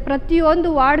ಹೇಳ್ತಾ ಇದ್ದೆ, ಪ್ರತಿಯೊಂದು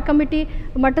ವಾರ್ಡ್ ಕಮಿಟಿ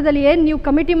ಮಟ್ಟದಲ್ಲಿ ಏನು ನೀವು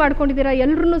ಕಮಿಟಿ ಮಾಡ್ಕೊಂಡಿದ್ದೀರಾ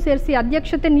ಎಲ್ಲರೂ ಸೇರಿಸಿ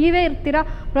ಅಧ್ಯಕ್ಷತೆ ನೀವೇ ಇರ್ತೀರಾ,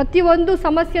 ಪ್ರತಿಯೊಂದು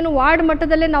ಸಮಸ್ಯೆನೂ ವಾರ್ಡ್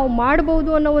ಮಟ್ಟದಲ್ಲೇ ನಾವು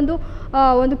ಮಾಡ್ಬೋದು ಅನ್ನೋ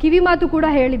ಒಂದು ಕಿವಿ ಮಾತು ಕೂಡ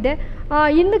ಹೇಳಿದ್ದೆ.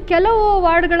 ಇನ್ನು ಕೆಲವು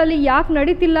ವಾರ್ಡ್ಗಳಲ್ಲಿ ಯಾಕೆ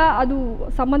ನಡೀತಿಲ್ಲ ಅದು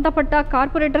ಸಂಬಂಧಪಟ್ಟ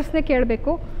ಕಾರ್ಪೊರೇಟರ್ಸ್ನೇ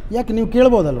ಕೇಳಬೇಕು. ಯಾಕೆ ನೀವು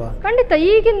ಕೇಳ್ಬೋದಲ್ವಾ? ಖಂಡಿತ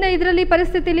ಈಗಿನ ಇದರಲ್ಲಿ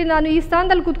ಪರಿಸ್ಥಿತಿಯಲ್ಲಿ ನಾನು ಈ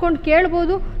ಸ್ಥಾನದಲ್ಲಿ ಕೂತ್ಕೊಂಡು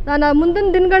ಕೇಳ್ಬೋದು. ನಾನು ಮುಂದಿನ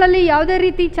ದಿನಗಳಲ್ಲಿ ಯಾವುದೇ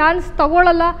ರೀತಿ ಚಾನ್ಸ್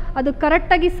ತಗೊಳ್ಳಲ್ಲ. ಅದು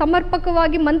ಕರೆಕ್ಟಾಗಿ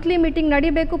ಸಮರ್ಪಕವಾಗಿ ಮಂತ್ಲಿ ಮೀಟಿಂಗ್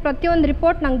ನಡೀಬೇಕು, ಪ್ರತಿಯೊಂದು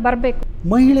ರಿಪೋರ್ಟ್ ನಂಗೆ ಬರಬೇಕು.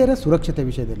 ಮಹಿಳೆಯರ ಸುರಕ್ಷತೆ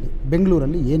ವಿಷಯದಲ್ಲಿ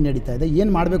ಬೆಂಗಳೂರಲ್ಲಿ ಏನು ನಡೀತಾ ಇದೆ,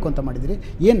 ಏನು ಮಾಡಬೇಕು ಅಂತ ಮಾಡಿದಿರಿ,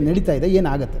 ಏನು ನಡೀತಾ ಇದೆ,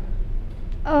 ಏನಾಗುತ್ತೆ?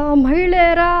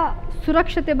 ಮಹಿಳೆಯರ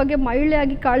ಸುರಕ್ಷತೆ ಬಗ್ಗೆ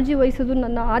ಮಹಿಳೆಯಾಗಿ ಕಾಳಜಿ ವಹಿಸೋದು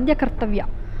ನನ್ನ ಆದ್ಯ ಕರ್ತವ್ಯ.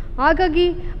 ಹಾಗಾಗಿ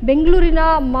ಬೆಂಗಳೂರಿನ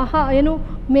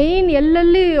ಮೇಯ್ನ್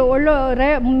ಎಲ್ಲೆಲ್ಲಿ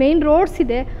ಮೇಯ್ನ್ ರೋಡ್ಸ್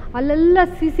ಇದೆ ಅಲ್ಲೆಲ್ಲ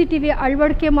CCTV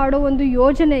ಅಳವಡಿಕೆ ಮಾಡೋ ಒಂದು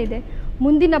ಯೋಜನೆ ಇದೆ.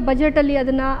 ಮುಂದಿನ ಬಜೆಟಲ್ಲಿ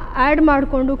ಅದನ್ನು ಆ್ಯಡ್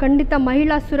ಮಾಡಿಕೊಂಡು ಖಂಡಿತ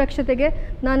ಮಹಿಳಾ ಸುರಕ್ಷತೆಗೆ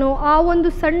ನಾನು ಆ ಒಂದು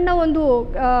ಸಣ್ಣ ಒಂದು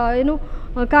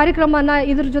ಕಾರ್ಯಕ್ರಮನ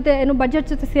ಇದ್ರ ಜೊತೆ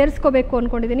ಬಜೆಟ್ ಜೊತೆ ಸೇರಿಸ್ಕೋಬೇಕು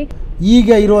ಅಂದ್ಕೊಂಡಿದ್ದೀನಿ. ಈಗ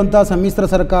ಇರುವಂಥ ಸಮ್ಮಿಶ್ರ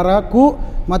ಸರ್ಕಾರಕ್ಕೂ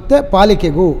ಮತ್ತು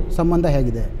ಪಾಲಿಕೆಗೂ ಸಂಬಂಧ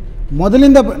ಹೇಗಿದೆ?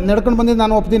 ಮೊದಲಿಂದ ನಡ್ಕೊಂಡು ಬಂದಿದ್ದು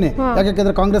ನಾನು ಒಪ್ತೀನಿ,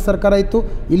 ಯಾಕೆಂದ್ರೆ ಕಾಂಗ್ರೆಸ್ ಸರ್ಕಾರ ಇತ್ತು,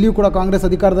 ಇಲ್ಲಿಯೂ ಕೂಡ ಕಾಂಗ್ರೆಸ್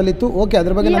ಅಧಿಕಾರದಲ್ಲಿತ್ತು. ಓಕೆ,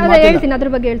 ಅದ್ರ ಬಗ್ಗೆ ಅದ್ರ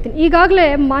ಬಗ್ಗೆ ಹೇಳ್ತೀನಿ. ಈಗಾಗಲೇ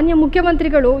ಮಾನ್ಯ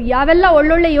ಮುಖ್ಯಮಂತ್ರಿಗಳು ಯಾವೆಲ್ಲ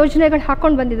ಒಳ್ಳೊಳ್ಳೆ ಯೋಜನೆಗಳು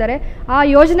ಹಾಕೊಂಡು ಬಂದಿದ್ದಾರೆ, ಆ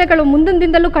ಯೋಜನೆಗಳು ಮುಂದಿನ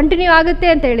ದಿನದಲ್ಲೂ ಕಂಟಿನ್ಯೂ ಆಗುತ್ತೆ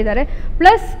ಅಂತ ಹೇಳಿದ್ದಾರೆ.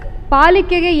 ಪ್ಲಸ್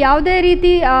ಪಾಲಿಕೆಗೆ ಯಾವುದೇ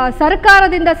ರೀತಿ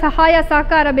ಸರ್ಕಾರದಿಂದ ಸಹಾಯ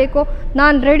ಸಹಕಾರ ಬೇಕೋ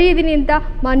ನಾನು ರೆಡಿ ಇದ್ದೀನಿ ಅಂತ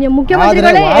ಮಾನ್ಯ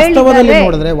ಮುಖ್ಯಮಂತ್ರಿಗಳೇ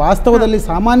ಹೇಳಿದ್ದಾರೆ. ವಾಸ್ತವದಲ್ಲಿ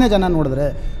ಸಾಮಾನ್ಯ ಜನ ನೋಡಿದ್ರೆ,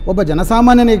 ಒಬ್ಬ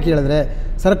ಜನಸಾಮಾನ್ಯನಿಗೆ ಕೇಳಿದ್ರೆ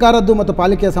ಸರ್ಕಾರದ್ದು ಮತ್ತು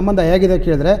ಪಾಲಿಕೆಯ ಸಂಬಂಧ ಹೇಗಿದೆ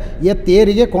ಕೇಳಿದ್ರೆ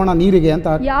ಎತ್ತೇರಿಗೆ ಕೋಣ ನೀರಿಗೆ ಅಂತ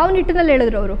ಯಾವ ನಿಟ್ಟಿನಲ್ಲಿ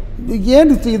ಹೇಳಿದ್ರು ಅವರು?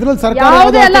 ಏನು ಇದ್ರಲ್ಲಿ ಸರ್ಕಾರ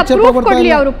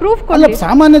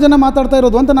ಸಾಮಾನ್ಯ ಜನ ಮಾತಾಡ್ತಾ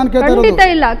ಇರೋದು ಅಂತ ನಾನು ಕೇಳ್ತಾ ಇರೋದು.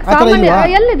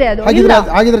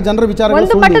 ಹಾಗಿದ್ರೆ ಜನರ ವಿಚಾರ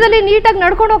ಒಂದು ಮಟ್ಟದಲ್ಲಿ ನೀಟಾಗಿ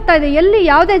ನಡ್ಕೊಂಡು ಹೋಗ್ತಾ ಇದೆ. ಎಲ್ಲಿ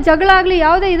ಯಾವುದೇ ಜಗಳ ಆಗ್ಲಿ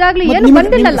ಯಾವುದೇ ಇದಾಗ್ಲಿ ಏನು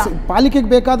ಬಂದಿಲ್ಲ. ಪಾಲಿಕೆಗೆ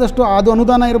ಬೇಕಾದಷ್ಟು ಅದು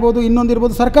ಅನುದಾನ ಇರಬಹುದು, ಇನ್ನೊಂದು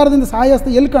ಇರಬಹುದು, ಸರ್ಕಾರದಿಂದ ಸಹಾಯ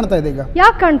ಎಲ್ಲಿ ಕಾಣ್ತಾ ಇದೆ? ಈಗ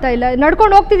ಯಾಕೆ ಕಾಣ್ತಾ ಇಲ್ಲ?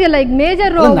 ನಡ್ಕೊಂಡು ಹೋಗ್ತಿದೆಯಲ್ಲ. ಈಗ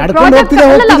ಮೇಜರ್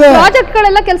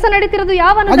ಪ್ರಾಜೆಕ್ಟ್ಗಳೆಲ್ಲ ಕೆಲಸ ನಡೀತಿರೋದು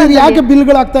ಯಾವ ಯಾಕೆ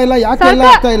ಬಿಲ್ಗಳಾಗ್ತಾ ಇಲ್ಲ? ಯಾಕೆ ಎಲ್ಲ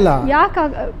ಆಗ್ತಾ ಇಲ್ಲ? ಯಾಕೆ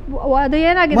ಅದು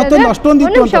ಏನಾಗಿದೆ?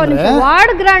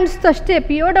 ವಾರ್ಡ್ ಗ್ರಾಂಟ್ಸ್ ಅಷ್ಟೇ,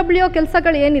 POW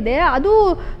ಕೆಲಸಗಳು ಏನಿದೆ ಅದು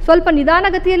ಸ್ವಲ್ಪ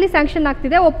ನಿಧಾನಗತಿಯಲ್ಲಿ ಸ್ಯಾಂಕ್ಷನ್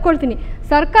ಆಗ್ತಿದೆ, ಒಪ್ಕೊಳ್ತೀನಿ.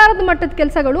 ಸರ್ಕಾರದ ಮಟ್ಟದ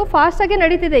ಕೆಲಸಗಳು ಫಾಸ್ಟ್ ಆಗಿ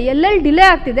ನಡೀತಿದೆ. ಎಲ್ಲೆಲ್ಲಿ ಡಿಲೇ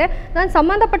ಆಗ್ತಿದೆ ನಾನು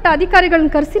ಸಂಬಂಧಪಟ್ಟ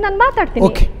ಅಧಿಕಾರಿಗಳನ್ನ ಕರೆಸಿ ನಾನು ಮಾತಾಡ್ತೀನಿ.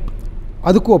 ಓಕೆ,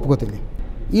 ಅದಕ್ಕೂ ಒಪ್ಕೋತೀನಿ.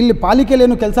 ಇಲ್ಲಿ ಪಾಲಿಕೆಯಲ್ಲಿ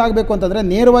ಏನು ಕೆಲಸ ಆಗಬೇಕು ಅಂತಂದರೆ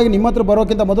ನೇರವಾಗಿ ನಿಮ್ಮ ಹತ್ರ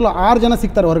ಬರೋಕ್ಕಿಂತ ಮೊದಲು 6 ಜನ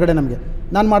ಸಿಗ್ತಾರೆ ಹೊರಗಡೆ, ನಮಗೆ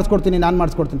ನಾನು ಮಾಡಿಸ್ಕೊಡ್ತೀನಿ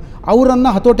ಅವರನ್ನು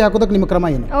ಹತೋಟಿ ಹಾಕೋದಕ್ಕೆ ನಿಮ್ಮ ಕ್ರಮ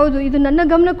ಏನು? ಹೌದು, ಇದು ನನ್ನ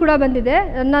ಗಮನ ಕೂಡ ಬಂದಿದೆ.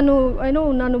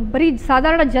 ನಾನು ಬರೀ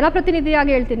ಸಾಧಾರಣ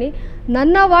ಜನಪ್ರತಿನಿಧಿಯಾಗಿ ಹೇಳ್ತೀನಿ.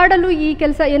 ನನ್ನ ವಾರ್ಡಲ್ಲೂ ಈ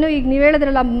ಕೆಲಸ ಈಗ ನೀವು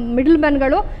ಹೇಳಿದ್ರಲ್ಲ ಮಿಡಲ್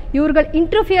ಮ್ಯಾನ್ಗಳು, ಇವ್ರುಗಳ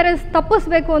ಇಂಟರ್ಫಿಯರೆನ್ಸ್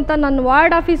ತಪ್ಪಿಸ್ಬೇಕು ಅಂತ ನನ್ನ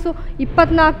ವಾರ್ಡ್ ಆಫೀಸು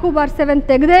 24/7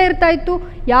 ತೆಗೆದೇ ಇರ್ತಾ ಇತ್ತು.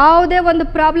 ಯಾವುದೇ ಒಂದು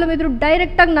ಪ್ರಾಬ್ಲಮ್ ಇದ್ರೂ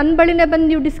ಡೈರೆಕ್ಟಾಗಿ ನನ್ನ ಬಳಿನೇ ಬಂದು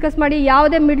ನೀವು ಡಿಸ್ಕಸ್ ಮಾಡಿ,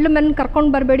 ಯಾವುದೇ ಮಿಡ್ಲ್ ಮ್ಯಾನ್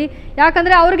ಕರ್ಕೊಂಡು ಬರಬೇಡಿ.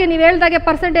 ಯಾಕಂದರೆ ಅವ್ರಿಗೆ ನೀವು ಹೇಳ್ದಾಗೆ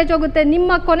ಪರ್ಸೆಂಟೇಜ್ ಹೋಗುತ್ತೆ.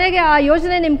 ನಿಮ್ಮ ಕೊನೆಗೆ ಆ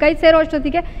ಯೋಜನೆ ನಿಮ್ಮ ಕೈ ಸೇರೋ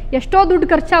ಅಷ್ಟೊತ್ತಿಗೆ ಎಷ್ಟೋ ದುಡ್ಡು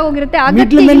ಖರ್ಚಾಗೋಗಿರುತ್ತೆ.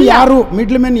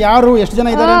 ಮಿಡ್ಲ್ ಮೆನ್ ಯಾರು ಎಷ್ಟು ಜನ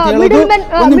ಇದ್ದಾರೆ ಅಂತ ಹೇಳೋದು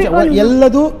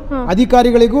ಎಲ್ಲದೂ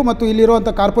ಅಧಿಕಾರಿಗಳಿಗೂ ಮತ್ತು ಇಲ್ಲಿರುವಂಥ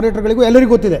ಕಾರ್ಪೊರೇಟರ್ಗಳಿಗೂ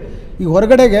ಎಲ್ಲರಿಗೂ ಗೊತ್ತಿದೆ. ಈಗ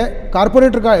ಹೊರಗಡೆಗೆ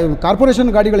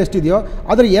ಕಾರ್ಪೊರೇಷನ್ ಗಾಡಿಗಳು ಎಷ್ಟಿದೆಯೋ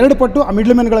ಅದರ 2 ಪಟ್ಟು ಆ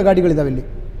ಮಿಡ್ಲ್ ಮೆನ್ಗಳ ಗಾಡಿಗಳಿದಾವೆ. ಇಲ್ಲಿ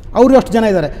ಅವರು ಅಷ್ಟು ಜನ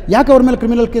ಇದ್ದಾರೆ. ಯಾಕೆ ಅವ್ರ ಮೇಲೆ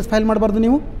ಕ್ರಿಮಿನಲ್ ಕೇಸ್ ಫೈಲ್ ಮಾಡಬಾರ್ದು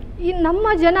ನೀವು? ಈ ನಮ್ಮ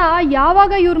ಜನ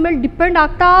ಯಾವಾಗ ಇವ್ರ ಮೇಲೆ ಡಿಪೆಂಡ್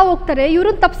ಆಗ್ತಾ ಹೋಗ್ತಾರೆ,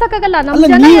 ಇವ್ರನ್ನ ತಪ್ಸಕ್ಕಾಗಲ್ಲ.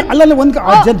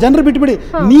 ಜನರು ಬಿಟ್ಬಿಡಿ,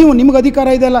 ನೀವು ನಿಮ್ಗೆ ಅಧಿಕಾರ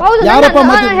ಇದೆ ಅಲ್ಲ,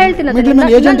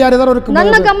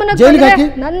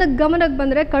 ನನ್ನ ಗಮನಕ್ಕೆ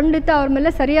ಬಂದ್ರೆ ಖಂಡಿತ ಅವ್ರ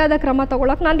ಮೇಲೆ ಸರಿಯಾದ ಕ್ರಮ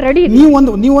ತಗೊಳಕ್ ನಾನು ರೆಡಿ.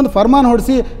 ನೀವೊಂದು ಫರ್ಮಾನ್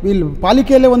ಹೊಡಿಸಿ, ಇಲ್ಲಿ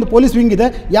ಪಾಲಿಕೆಯಲ್ಲೇ ಒಂದು ಪೊಲೀಸ್ ವಿಂಗ್ ಇದೆ,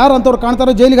 ಯಾರು ಅಂತವ್ರು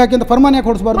ಕಾಣ್ತಾರೋ ಜೈಲಿಗೆ ಹಾಕಿ ಅಂತ ಫರ್ಮಾನ್ ಯಾಕೆ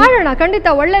ಹೊಡಿಸಬಾರ್ದು? ಮಾಡೋಣ, ಖಂಡಿತ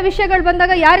ಒಳ್ಳೆ ವಿಷಯಗಳು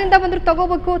ಬಂದಾಗ ಯಾರಿಂದ ಬಂದ್ರು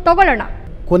ತಗೊಳ್ಳೋಣ.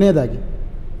 ಕೊನೆಯದಾಗಿ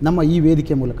ನಮ್ಮ ಈ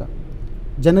ವೇದಿಕೆ ಮೂಲಕ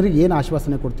ಜನರಿಗೆ ಏನು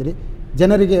ಆಶ್ವಾಸನೆ ಕೊಡ್ತೀರಿ?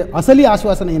 ಜನರಿಗೆ ಅಸಲಿ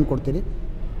ಆಶ್ವಾಸನೆ ಏನು ಕೊಡ್ತೀರಿ?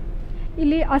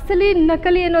 ಇಲ್ಲಿ ಅಸಲಿ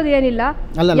ನಕಲಿ ಅನ್ನೋದು ಏನಿಲ್ಲ.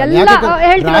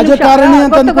 ರಾಜಕಾರಣಿ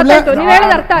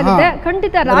ಅರ್ಥ ಆಗುತ್ತೆ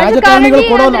ಖಂಡಿತ.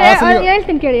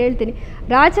 ಹೇಳ್ತೀನಿ.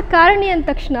 ರಾಜಕಾರಣಿ ಅಂದ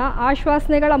ತಕ್ಷಣ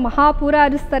ಆಶ್ವಾಸನೆಗಳ ಮಹಾಪೂರ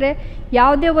ಹರಿಸ್ತಾರೆ,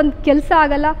 ಯಾವುದೇ ಒಂದು ಕೆಲಸ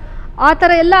ಆಗಲ್ಲ. ಆ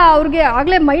ಥರ ಎಲ್ಲ ಅವ್ರಿಗೆ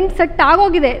ಆಗಲೇ ಮೈಂಡ್ ಸೆಟ್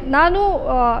ಆಗೋಗಿದೆ. ನಾನು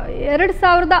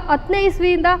 2015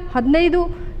 ಇಸ್ವಿಯಿಂದ 15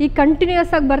 ಈ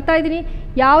ಕಂಟಿನ್ಯೂಯಸ್ ಆಗಿ ಬರ್ತಾ ಇದ್ದೀನಿ.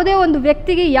 ಯಾವುದೇ ಒಂದು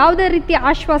ವ್ಯಕ್ತಿಗೆ ಯಾವುದೇ ರೀತಿಯ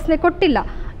ಆಶ್ವಾಸನೆ ಕೊಟ್ಟಿಲ್ಲ.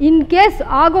 ಇನ್ ಕೇಸ್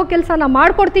ಆಗೋ ಕೆಲಸನ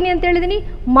ಮಾಡ್ಕೊಡ್ತೀನಿ ಅಂತ ಹೇಳಿದ್ದೀನಿ,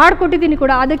 ಮಾಡಿಕೊಟ್ಟಿದ್ದೀನಿ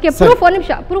ಕೂಡ. ಅದಕ್ಕೆ ಪ್ರೂಫ್, ಒಂದು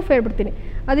ನಿಮಿಷ ಪ್ರೂಫ್ ಹೇಳ್ಬಿಡ್ತೀನಿ.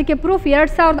 ಅದಕ್ಕೆ ಪ್ರೂಫ್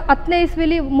 2015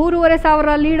 ಇಸ್ವಿಲಿ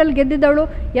 3,500 ಲೀಡಲ್ಲಿ ಗೆದ್ದಿದ್ದವಳು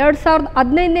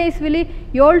 2015 ಇಸ್ವಿಲಿ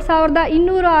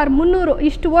 7,200-300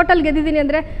 ಇಷ್ಟು ವೋಟಲ್ಲಿ ಗೆದ್ದಿದ್ದೀನಿ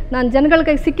ಅಂದರೆ ನಾನು ಜನಗಳ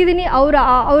ಕೈಗೆ ಸಿಕ್ಕಿದ್ದೀನಿ.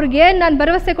 ಅವ್ರಿಗೇನು ನಾನು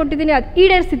ಭರವಸೆ ಕೊಟ್ಟಿದ್ದೀನಿ ಅದು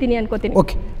ಈಡೇರಿಸಿದ್ದೀನಿ ಅನ್ಕೋತೀನಿ.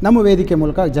 ಓಕೆ, ನಮ್ಮ ವೇದಿಕೆ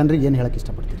ಮೂಲಕ ಜನರಿಗೆ ಏನು ಹೇಳಕ್ಕೆ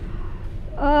ಇಷ್ಟಪಡ್ತೀನಿ?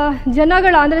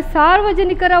 ಜನಗಳ ಅಂದರೆ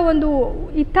ಸಾರ್ವಜನಿಕರ ಒಂದು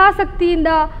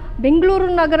ಹಿತಾಸಕ್ತಿಯಿಂದ ಬೆಂಗಳೂರು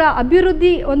ನಗರ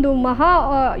ಅಭಿವೃದ್ಧಿ ಒಂದು ಮಹಾ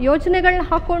ಯೋಜನೆಗಳನ್ನ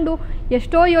ಹಾಕ್ಕೊಂಡು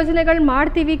ಎಷ್ಟೋ ಯೋಜನೆಗಳು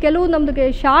ಮಾಡ್ತೀವಿ. ಕೆಲವು ನಮ್ಮದು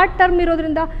ಶಾರ್ಟ್ ಟರ್ಮ್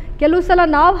ಇರೋದ್ರಿಂದ ಕೆಲವು ಸಲ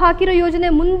ನಾವು ಹಾಕಿರೋ ಯೋಜನೆ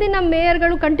ಮುಂದಿನ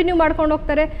ಮೇಯರ್ಗಳು ಕಂಟಿನ್ಯೂ ಮಾಡ್ಕೊಂಡು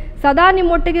ಹೋಗ್ತಾರೆ. ಸದಾ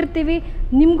ನಿಮ್ಮೊಟ್ಟಿಗಿರ್ತೀವಿ.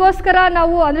 ನಿಮಗೋಸ್ಕರ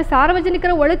ನಾವು ಅಂದರೆ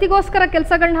ಸಾರ್ವಜನಿಕರ ಒಳಿತಿಗೋಸ್ಕರ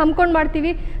ಕೆಲಸಗಳನ್ನ ಹಮ್ಕೊಂಡು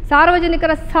ಮಾಡ್ತೀವಿ.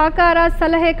 ಸಾರ್ವಜನಿಕರ ಸಹಕಾರ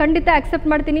ಸಲಹೆ ಖಂಡಿತ ಆಕ್ಸೆಪ್ಟ್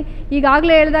ಮಾಡ್ತೀನಿ.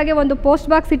 ಈಗಾಗಲೇ ಹೇಳಿದಾಗೆ ಒಂದು ಪೋಸ್ಟ್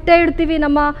ಬಾಕ್ಸ್ ಇಟ್ಟೇ ಇಡ್ತೀವಿ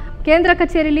ನಮ್ಮ ಕೇಂದ್ರ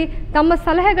ಕಚೇರಿಲಿ. ತಮ್ಮ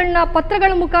ಸಲಹೆಗಳನ್ನ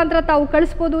ಪತ್ರಗಳ ಮುಖಾಂತರ ತಾವು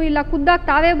ಕಳಿಸ್ಬೋದು, ಇಲ್ಲ ಖುದ್ದಾಗಿ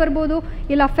ತಾವೇ ಬರ್ಬೋದು,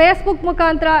 ಇಲ್ಲ ಫೇಸ್ಬುಕ್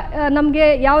ಮುಖಾಂತರ ನಮಗೆ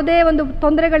ಯಾವುದೇ ಒಂದು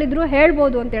ತೊಂದರೆಗಳಿದ್ರೂ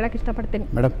ಹೇಳ್ಬೋದು ಅಂತ ಹೇಳಕ್ಕೆ ಇಷ್ಟಪಡ್ತೀನಿ.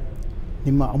 ಮೇಡಮ್,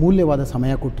 ನಿಮ್ಮ ಅಮೂಲ್ಯವಾದ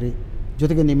ಸಮಯ ಕೊಟ್ರಿ,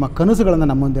 ಜೊತೆಗೆ ನಿಮ್ಮ ಕನಸುಗಳನ್ನು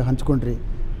ನಮ್ಮ ಮುಂದೆ ಹಂಚ್ಕೊಂಡ್ರಿ.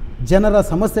 ಜನರ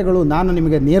ಸಮಸ್ಯೆಗಳು ನಾನು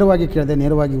ನಿಮಗೆ ನೇರವಾಗಿ ಕೇಳಿದೆ,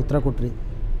 ನೇರವಾಗಿ ಉತ್ತರ ಕೊಟ್ರಿ.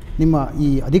 ನಿಮ್ಮ ಈ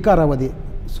ಅಧಿಕಾರಾವಧಿ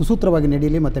ಸುಸೂತ್ರವಾಗಿ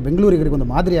ನಡೆಯಲಿ ಮತ್ತು ಬೆಂಗಳೂರಿಗರಿಗೆ ಒಂದು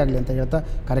ಮಾದರಿಯಾಗಲಿ ಅಂತ ಹೇಳ್ತಾ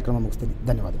ಕಾರ್ಯಕ್ರಮ ಮುಗಿಸ್ತೀನಿ.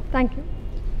 ಧನ್ಯವಾದಗಳು. Thank you.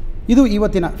 ಇದು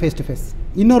ಇವತ್ತಿನ ಫೇಸ್ ಟು ಫೇಸ್.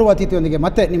 ಇನ್ನೋರ್ವ ಅತಿಥಿಯೊಂದಿಗೆ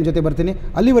ಮತ್ತೆ ನಿಮ್ಮ ಜೊತೆ ಬರ್ತೀನಿ.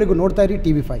 ಅಲ್ಲಿವರೆಗೂ ನೋಡ್ತಾ ಇರಿ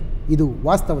TV5. ಇದು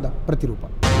ವಾಸ್ತವದ ಪ್ರತಿರೂಪ.